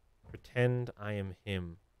 Pretend I am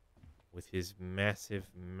him with his massive,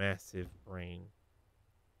 massive brain.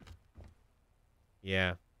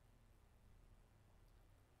 Yeah.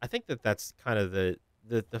 I think that that's kind of the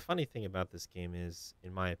funny thing about this game is,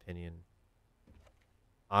 in my opinion,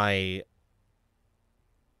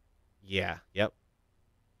 yeah, yep.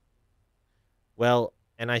 Well,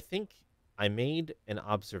 and I think I made an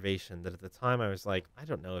observation that at the time I was like, I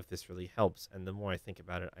don't know if this really helps. And the more I think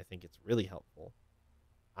about it, I think it's really helpful.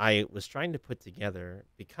 I was trying to put together,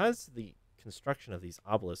 because the construction of these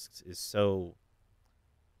obelisks is so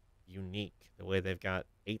unique, the way they've got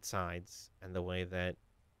 8 sides and the way that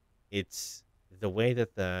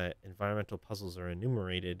the environmental puzzles are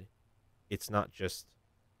enumerated, it's not just,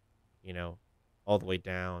 you know, all the way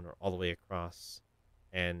down or all the way across.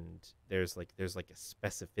 and there's like a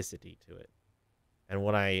specificity to it. And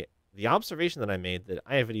the observation that I made that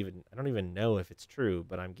I don't even know if it's true,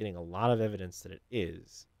 but I'm getting a lot of evidence that it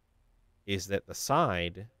is that the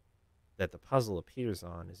side that the puzzle appears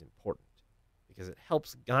on is important because it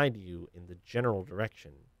helps guide you in the general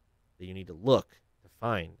direction that you need to look to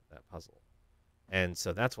find that puzzle. And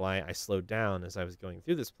so that's why I slowed down as I was going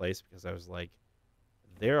through this place, because I was like,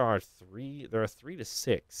 there are 3 to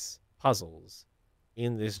 6 puzzles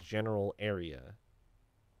in this general area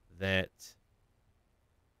that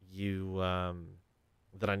you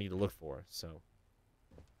that I need to look for. So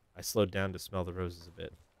I slowed down to smell the roses a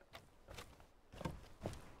bit.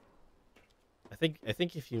 I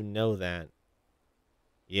think if you know that,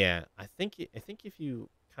 yeah, I think if you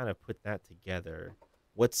kind of put that together,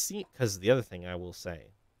 because the other thing I will say,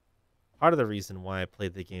 part of the reason why I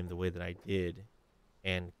played the game the way that I did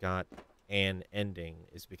and got an ending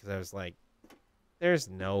is because I was like, there's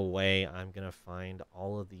no way I'm gonna find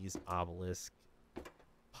all of these obelisk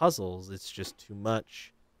puzzles. It's just too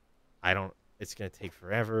much. I don't. It's gonna take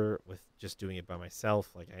forever with just doing it by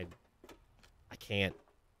myself. Like I can't.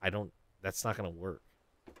 I don't. That's not gonna work.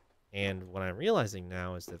 And what I'm realizing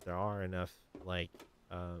now is that there are enough, like,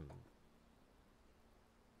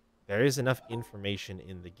 there is enough information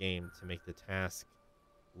in the game to make the task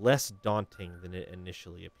less daunting than it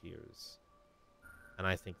initially appears. And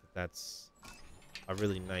I think that that's a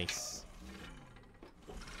really nice,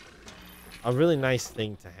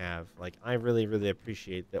 thing to have. Like, I really, really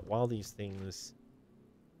appreciate that while these things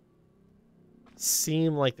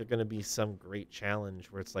seem like they're going to be some great challenge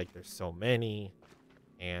where it's like there's so many,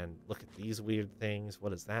 and look at these weird things,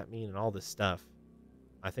 what does that mean, and all this stuff.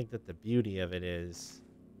 I think that the beauty of it is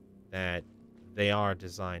that they are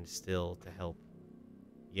designed still to help.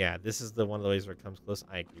 Yeah, this is the one of the ways where it comes close.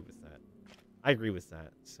 I agree with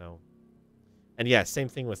that. So, and yeah, same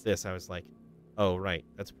thing with this. I was like, oh, right,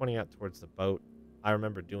 that's pointing out towards the boat. I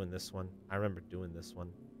remember doing this one.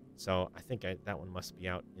 So I think that one must be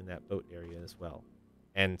out in that boat area as well.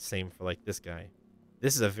 And same for like this guy.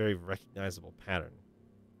 This is a very recognizable pattern.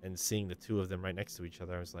 And seeing the two of them right next to each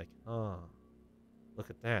other, I was like, oh, look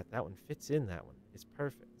at that. That one fits in that one. It's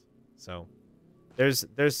perfect. So there's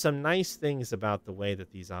some nice things about the way that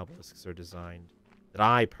these obelisks are designed that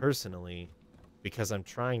I personally, because I'm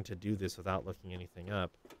trying to do this without looking anything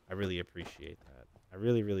up, I really appreciate that. I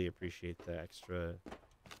really, really appreciate the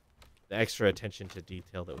extra attention to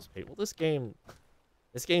detail that was paid. Well, this game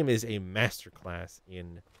is a masterclass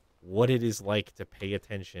in what it is like to pay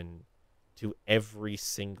attention to every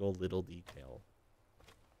single little detail,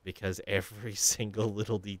 because every single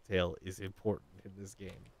little detail is important in this game.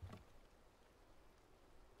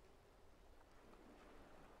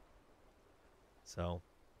 So,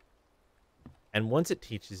 and once it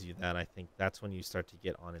teaches you that, I think that's when you start to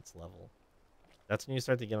get on its level. That's when you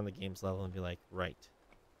start to get on the game's level and be like, right,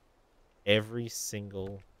 every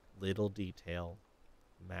single little detail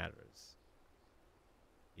matters.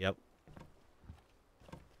 Yep.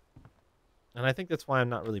 And I think that's why I'm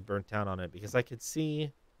not really burnt out on it, because I could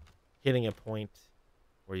see hitting a point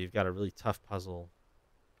where you've got a really tough puzzle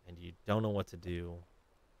and you don't know what to do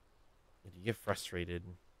and you get frustrated.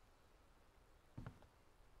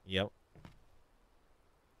 Yep.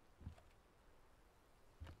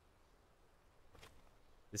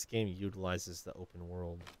 This game utilizes the open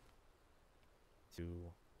world to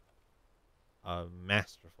a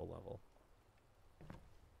masterful level.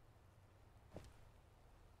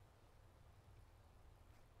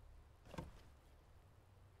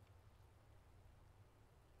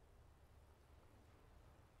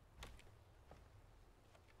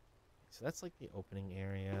 So that's like the opening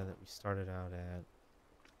area that we started out at.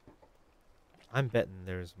 I'm betting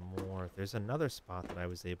there's more. There's another spot that I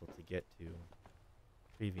was able to get to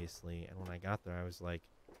previously, and when I got there I was like,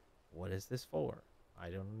 what is this for?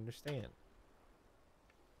 I don't understand.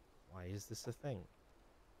 Why is this a thing?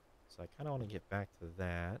 So I kind of want to get back to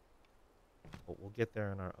that, but we'll get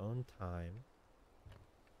there in our own time.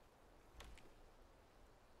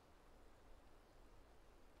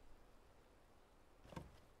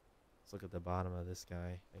 Let's look at the bottom of this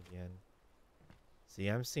guy again. See,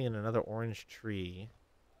 I'm seeing another orange tree.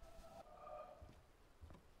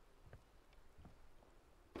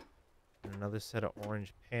 And another set of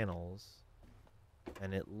orange panels.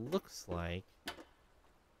 And it looks like...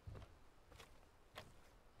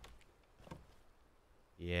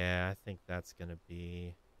 yeah, I think that's going to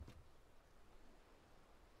be...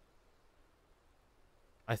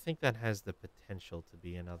 I think that has the potential to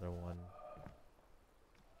be another one.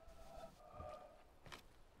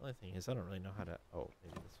 The only thing is, I don't really know how to... oh,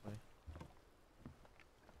 maybe this way.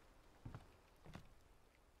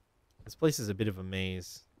 This place is a bit of a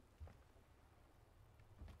maze.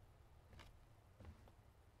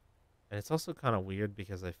 And it's also kind of weird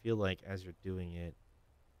because I feel like as you're doing it,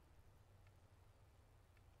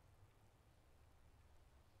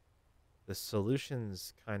 the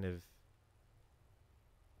solutions kind of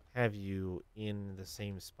have you in the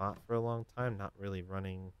same spot for a long time, not really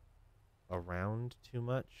running around too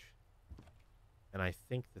much. And I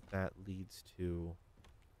think that that leads to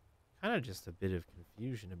kind of just a bit of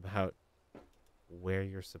confusion about where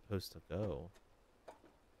you're supposed to go.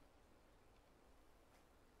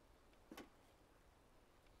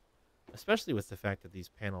 Especially with the fact that these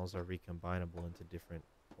panels are recombinable into different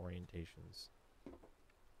orientations.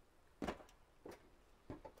 What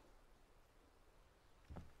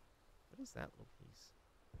is that little piece?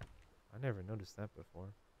 I never noticed that before.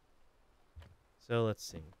 So let's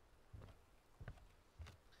see.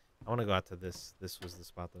 I want to go out to this. This was the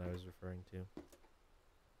spot that I was referring to.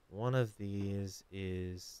 One of these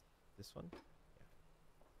is this one.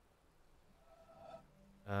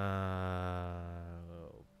 Yeah.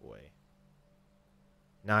 Oh boy.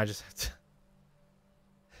 Now I just have to.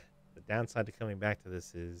 The downside to coming back to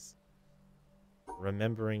this is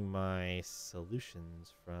remembering my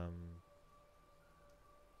solutions from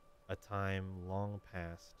a time long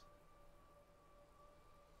past.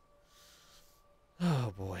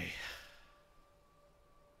 Oh boy.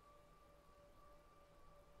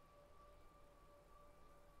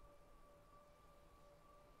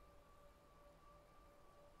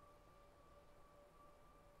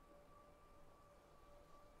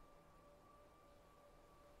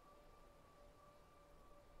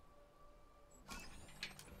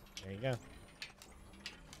 There you go.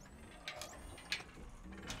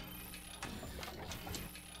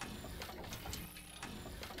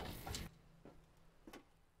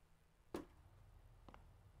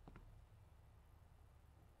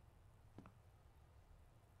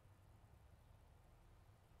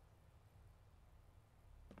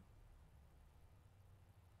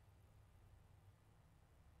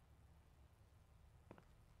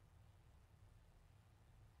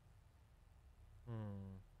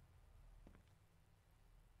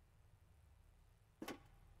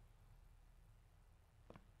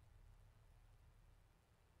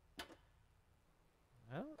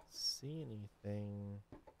 I don't see anything.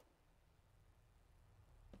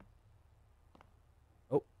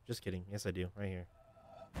 Oh, just kidding. Yes, I do. Right here.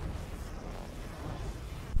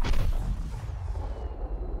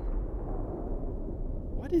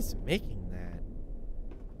 What is making that?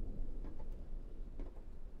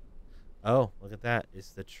 Oh, look at that. It's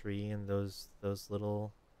the tree and those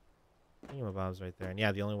little thingamabobs right there. And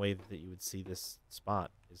yeah, the only way that you would see this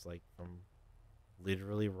spot is like from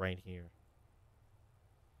literally right here.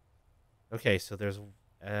 Okay, so there's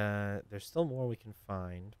still more we can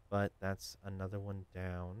find, but that's another one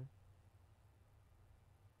down.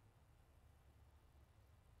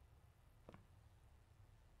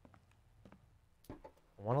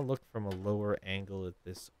 I want to look from a lower angle at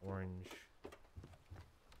this orange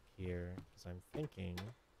here, because I'm thinking...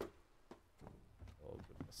 Oh,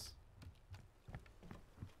 goodness.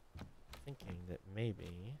 Thinking that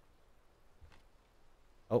maybe...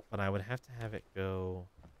 Oh, but I would have to have it go...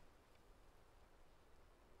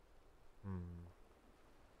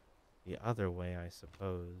 The other way, I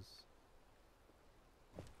suppose.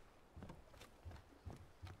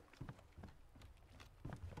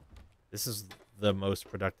 This is the most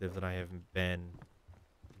productive that I have been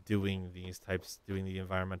doing doing the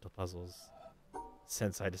environmental puzzles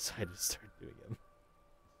since I decided to start doing them.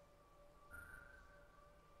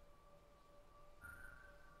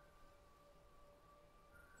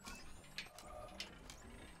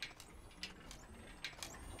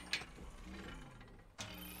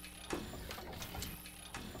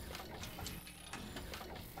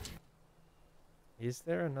 Is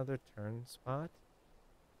there another turn spot?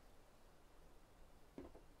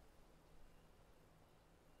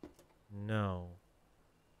 No.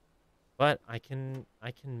 But I can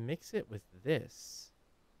mix it with this.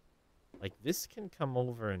 Like this can come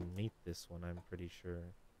over and meet this one, I'm pretty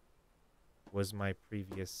sure. Was my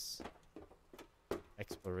previous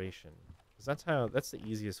exploration. Because that's the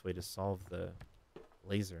easiest way to solve the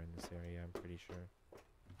laser in this area, I'm pretty sure.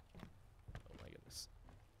 Oh my goodness.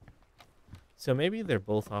 So maybe they're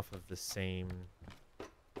both off of the same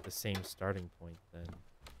starting point then.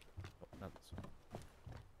 Oh, not this one.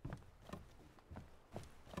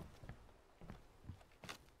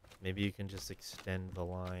 Maybe you can just extend the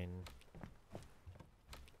line.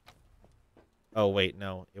 Oh wait,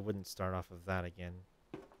 no, it wouldn't start off of that again.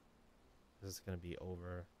 This is gonna be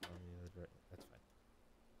over on the other direction. That's fine.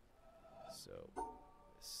 So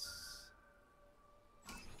this.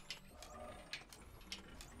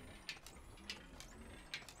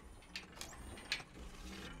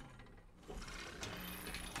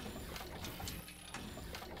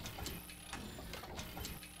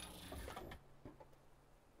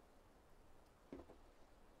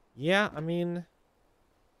 Yeah, I mean,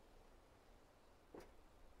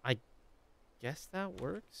 I guess that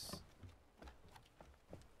works.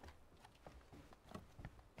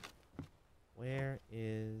 Where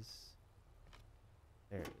is...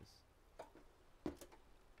 There it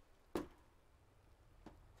is.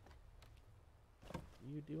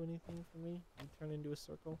 Do you do anything for me? You turn into a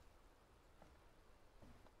circle?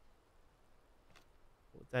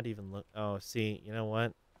 What would that even look... Oh, see, you know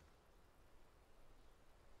what?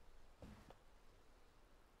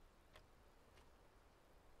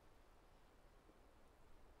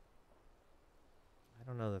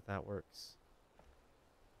 I don't know that that works.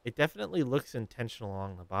 It definitely looks intentional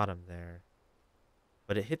along the bottom there.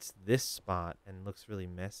 But it hits this spot and looks really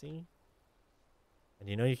messy. And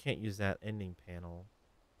you know you can't use that ending panel.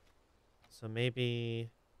 So maybe...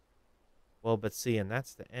 Well, but see, and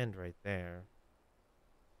that's the end right there.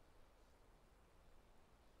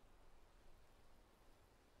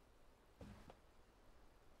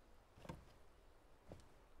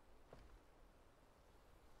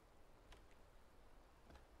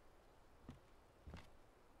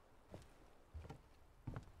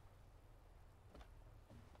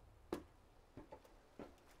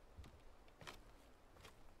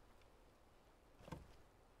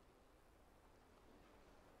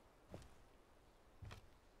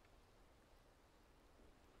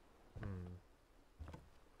 Hmm.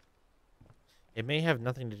 It may have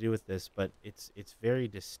nothing to do with this, but it's very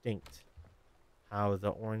distinct how the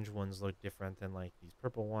orange ones look different than like these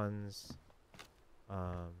purple ones,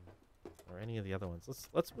 um, or any of the other ones.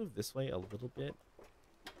 Let's move this way a little bit.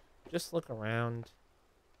 Just look around.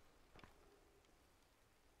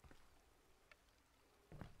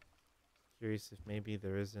 Curious if maybe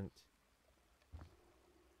there isn't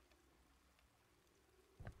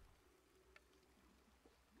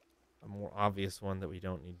a more obvious one that we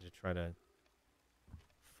don't need to try to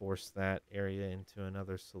force that area into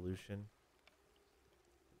another solution.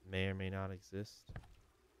 May or may not exist.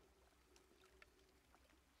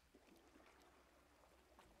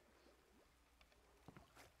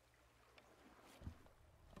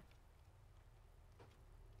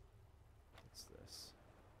 What's this?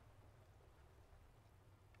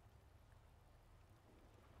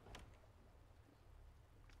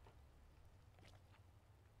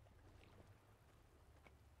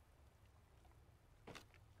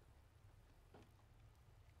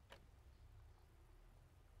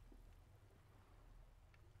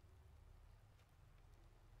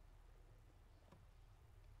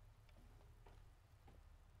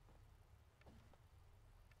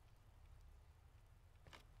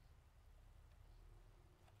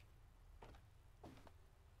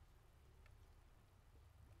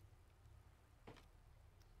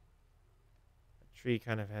 The tree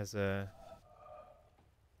kind of has a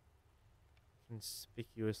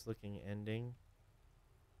conspicuous looking ending.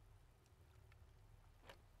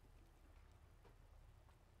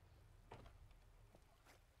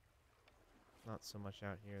 Not so much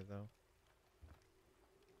out here though.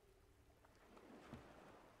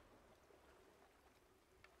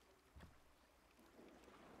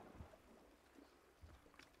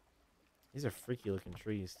 These are freaky looking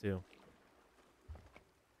trees too.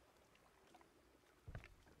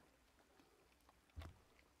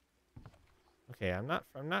 Okay, I'm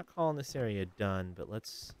not calling this area done, but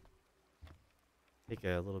let's take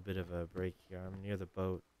a little bit of a break here. I'm near the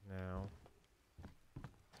boat now. I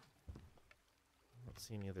don't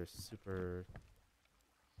see any other super...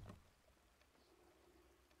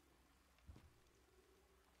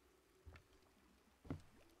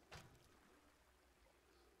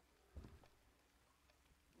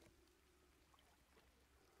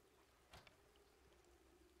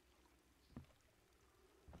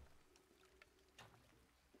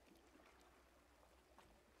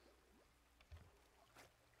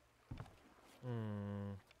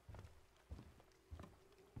 Hmm.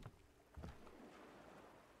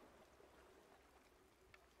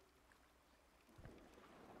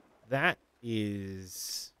 That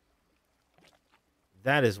is...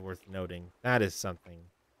 That is worth noting. That is something.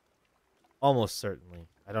 Almost certainly.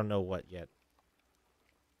 I don't know what yet.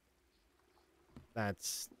 That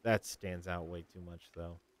stands out way too much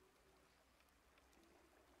though.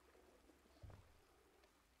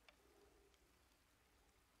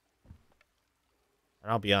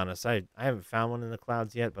 And I'll be honest, I haven't found one in the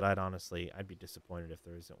clouds yet, but I'd be disappointed if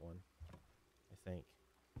there isn't one. I think.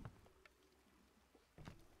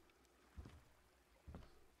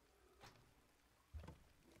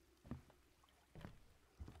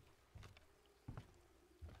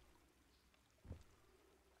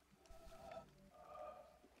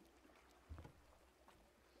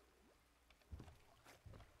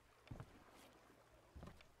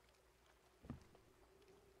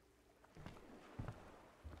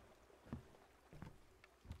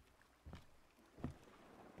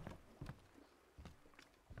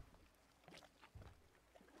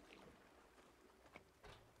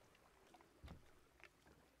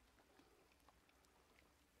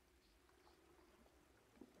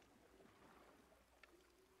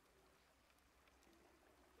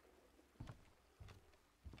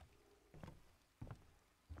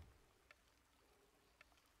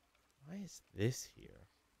 is this here?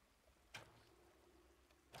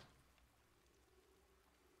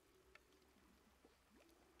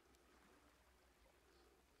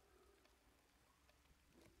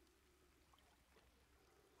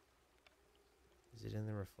 Is it in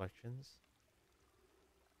the reflections?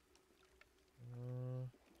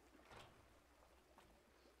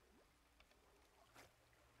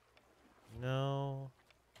 No,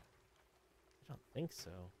 I don't think so.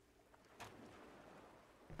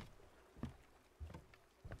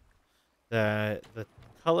 The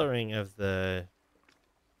coloring of that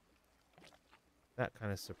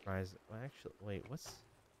kind of surprised. Well, actually, wait, what's?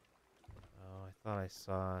 Oh, I thought I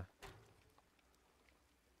saw.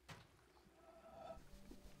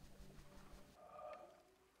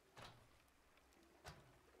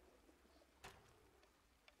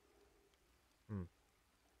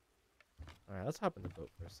 All right, let's hop in the boat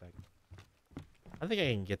for a second. I think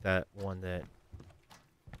I can get that one that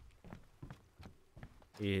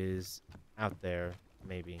is out there,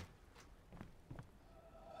 maybe.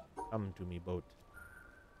 Come to me, boat.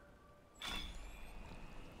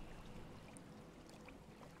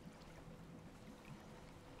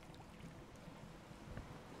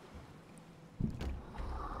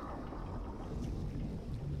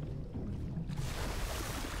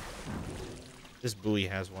 This buoy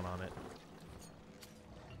has one on it.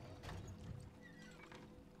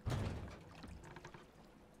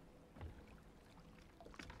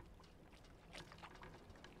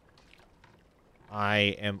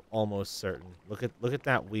 I am almost certain. Look at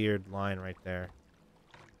that weird line right there.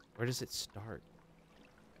 Where does it start?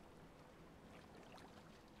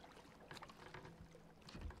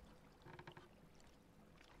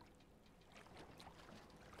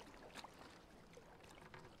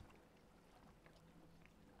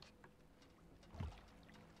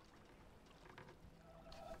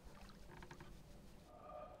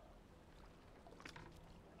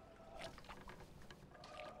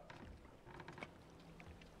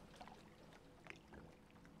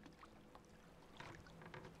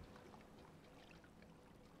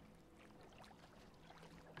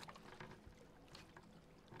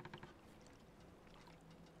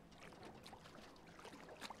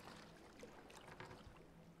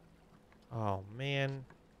 Oh, man.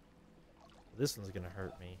 This one's gonna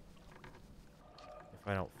hurt me if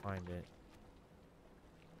I don't find it.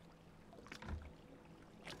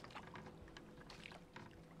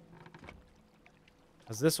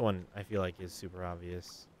 Because this one, I feel like, is super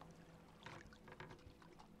obvious.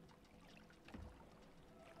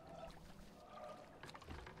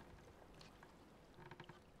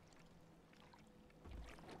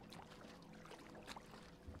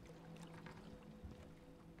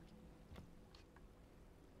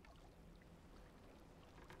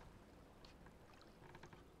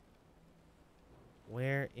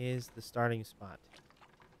 Where is the starting spot?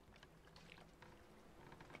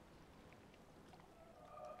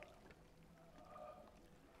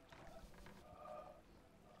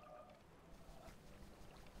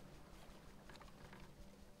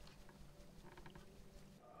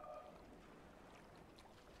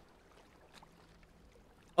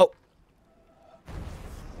 Oh!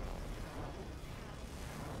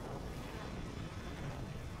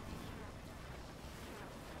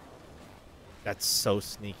 That's so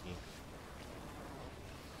sneaky.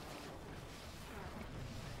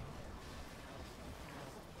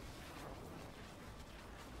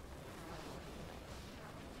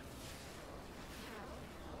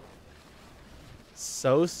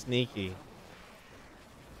 So sneaky.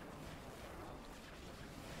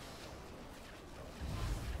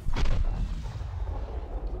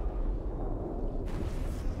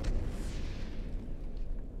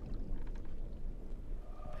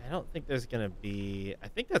 I don't think there's gonna be... I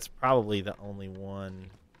think that's probably the only one.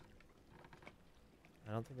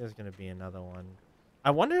 I don't think there's gonna be another one.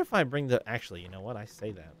 I wonder if I bring the... Actually, you know what? I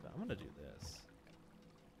say that, but I'm gonna do this.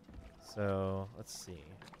 So, let's see.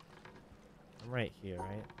 I'm right here,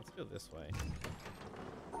 right? Let's go this way.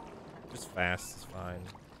 Just fast is fine.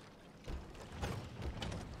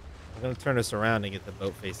 I'm gonna turn us around and get the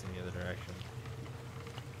boat facing the other direction.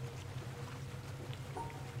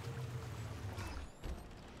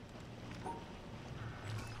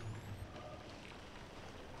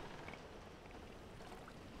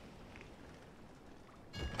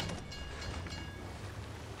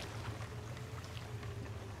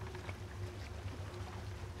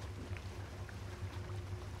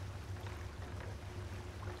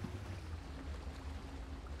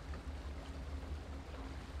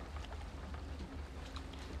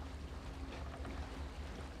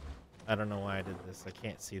 I don't know why I did this. I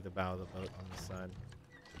can't see the bow of the boat on the side.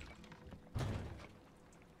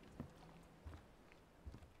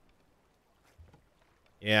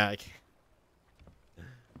 Yeah, this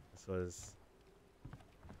was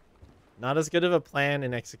not as good of a plan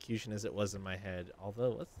in execution as it was in my head.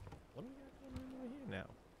 Although, what do we got going on over here now?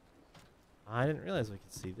 I didn't realize we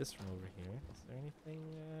could see this from over here. Is there anything?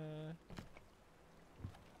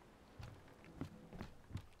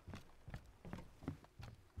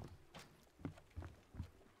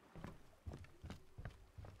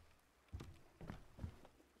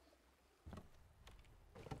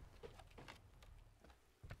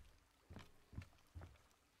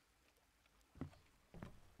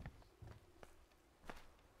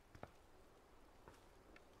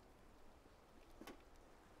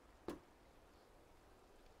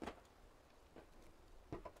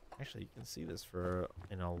 Actually, you can see this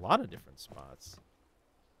in a lot of different spots.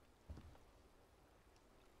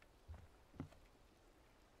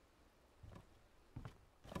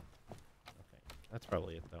 Okay, that's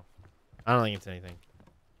probably it though. I don't think it's anything.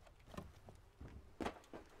 All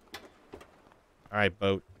right,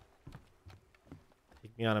 boat.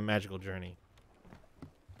 Take me on a magical journey.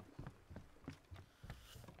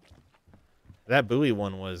 That buoy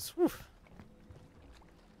one was. Whew.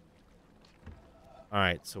 All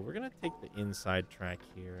right, so we're gonna take the inside track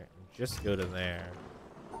here and just go to there.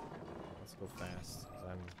 Let's go fast. 'Cause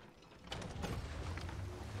I'm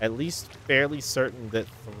at least fairly certain that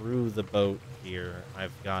through the boat here,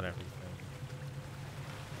 I've got everything.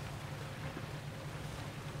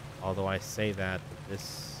 Although I say that, but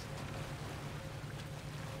this.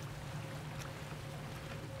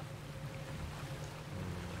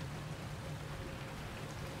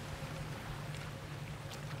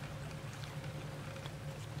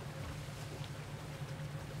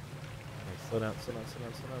 Slow down, slow down, slow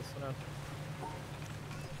down, slow down, slow down.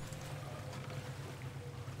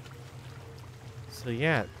 So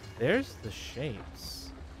yeah, there's the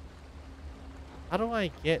shapes. How do I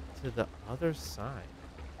get to the other side?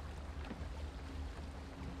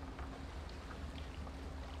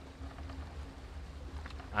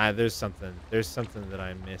 There's something. There's something that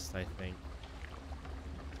I missed, I think.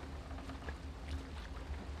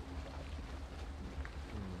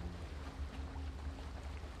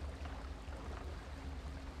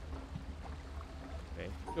 Okay,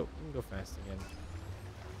 we can go fast again.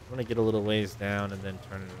 I want to get a little ways down and then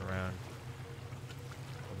turn it around.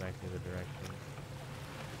 Go back the other direction.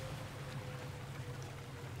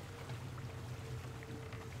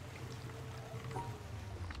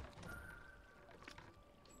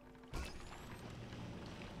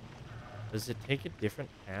 Does it take a different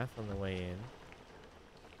path on the way in?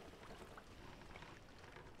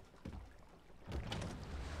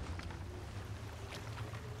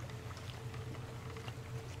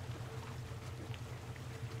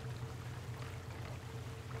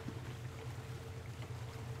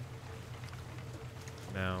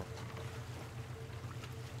 No.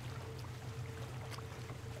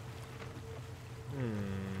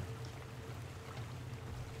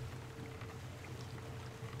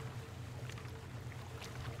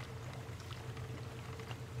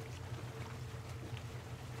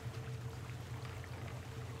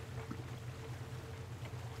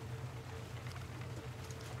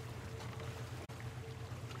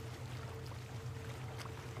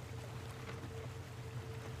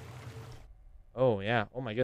 Oh, yeah. Oh, my goodness.